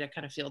too, happy to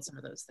kind of field some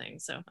of those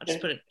things. So I'll just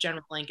put a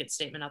general blanket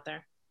statement out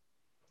there.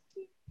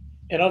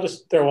 And I'll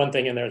just throw one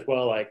thing in there as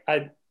well. Like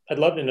I'd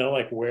love to know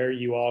like where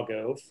you all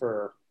go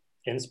for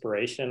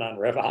inspiration on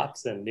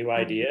RevOps and new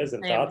ideas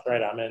and thoughts,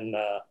 right? I'm in,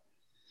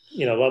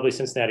 lovely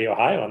Cincinnati,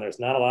 Ohio, and there's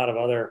not a lot of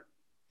other,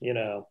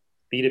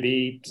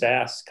 B2B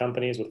SaaS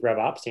companies with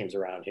RevOps teams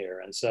around here.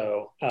 And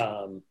so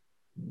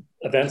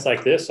events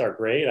like this are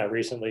great. I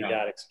recently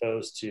got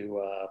exposed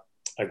to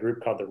a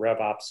group called the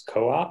RevOps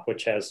Co-op,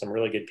 which has some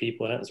really good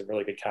people in it and some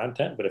really good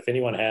content. But if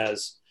anyone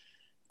has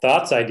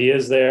thoughts,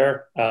 ideas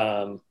there,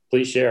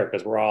 please share,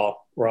 because we're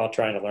all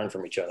trying to learn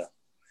from each other.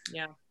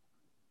 Yeah.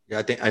 Yeah,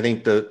 I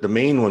think the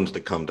main ones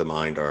that come to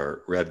mind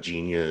are Rev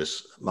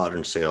Genius,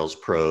 Modern Sales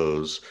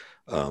Pros.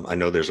 I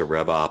know there's a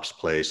RevOps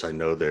place. I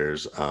know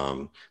there's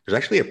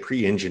actually a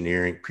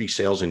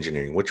pre-sales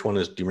engineering. Which one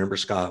is? Do you remember,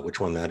 Scott? Which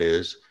one that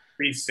is?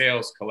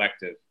 Pre-sales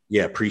collective.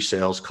 Yeah,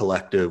 pre-sales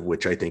collective,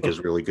 which I think is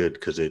really good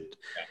because it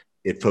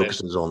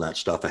focuses on that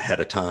stuff ahead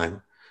of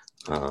time.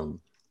 So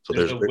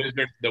there's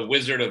the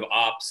Wizard of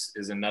Ops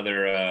is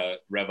another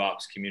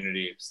RevOps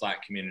community,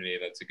 Slack community.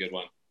 That's a good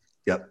one.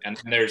 Yep.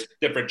 And there's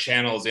different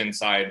channels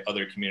inside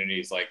other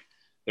communities, like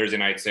Thursday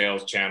Night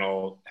Sales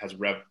channel has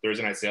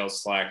Thursday Night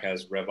Sales Slack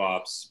has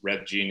RevOps,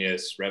 Rev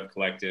Genius, Rev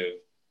Collective,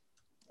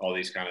 all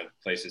these kind of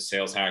places.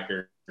 Sales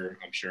Hacker,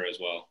 I'm sure, as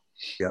well.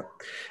 Yep.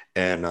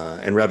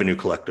 And Revenue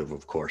Collective,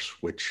 of course,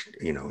 which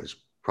is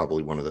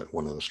probably one of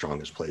the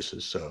strongest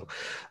places. So,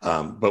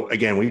 but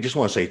again, we just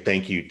want to say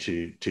thank you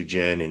to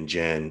Jen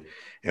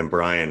and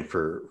Brian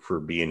for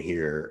being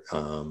here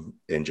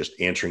and just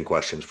answering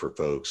questions for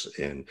folks.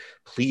 And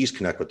please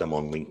connect with them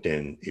on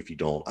LinkedIn if you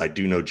don't. I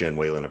do know Jen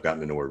Whalen. I've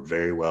gotten to know her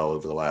very well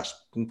over the last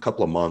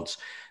couple of months,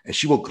 and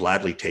she will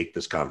gladly take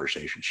this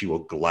conversation. She will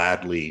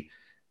gladly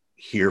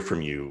hear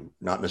from you,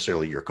 not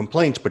necessarily your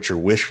complaints, but your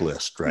wish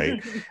list,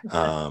 right?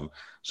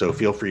 So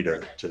feel free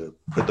to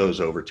put those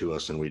over to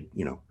us, and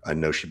I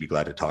know she'd be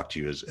glad to talk to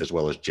you as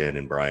well as Jen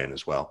and Brian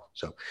as well.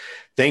 So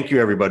thank you,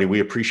 everybody.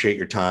 We appreciate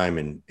your time,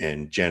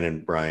 and Jen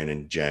and Brian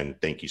and Jen,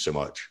 thank you so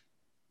much.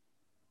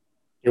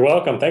 You're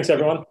welcome. Thanks,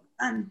 everyone.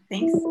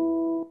 Thanks.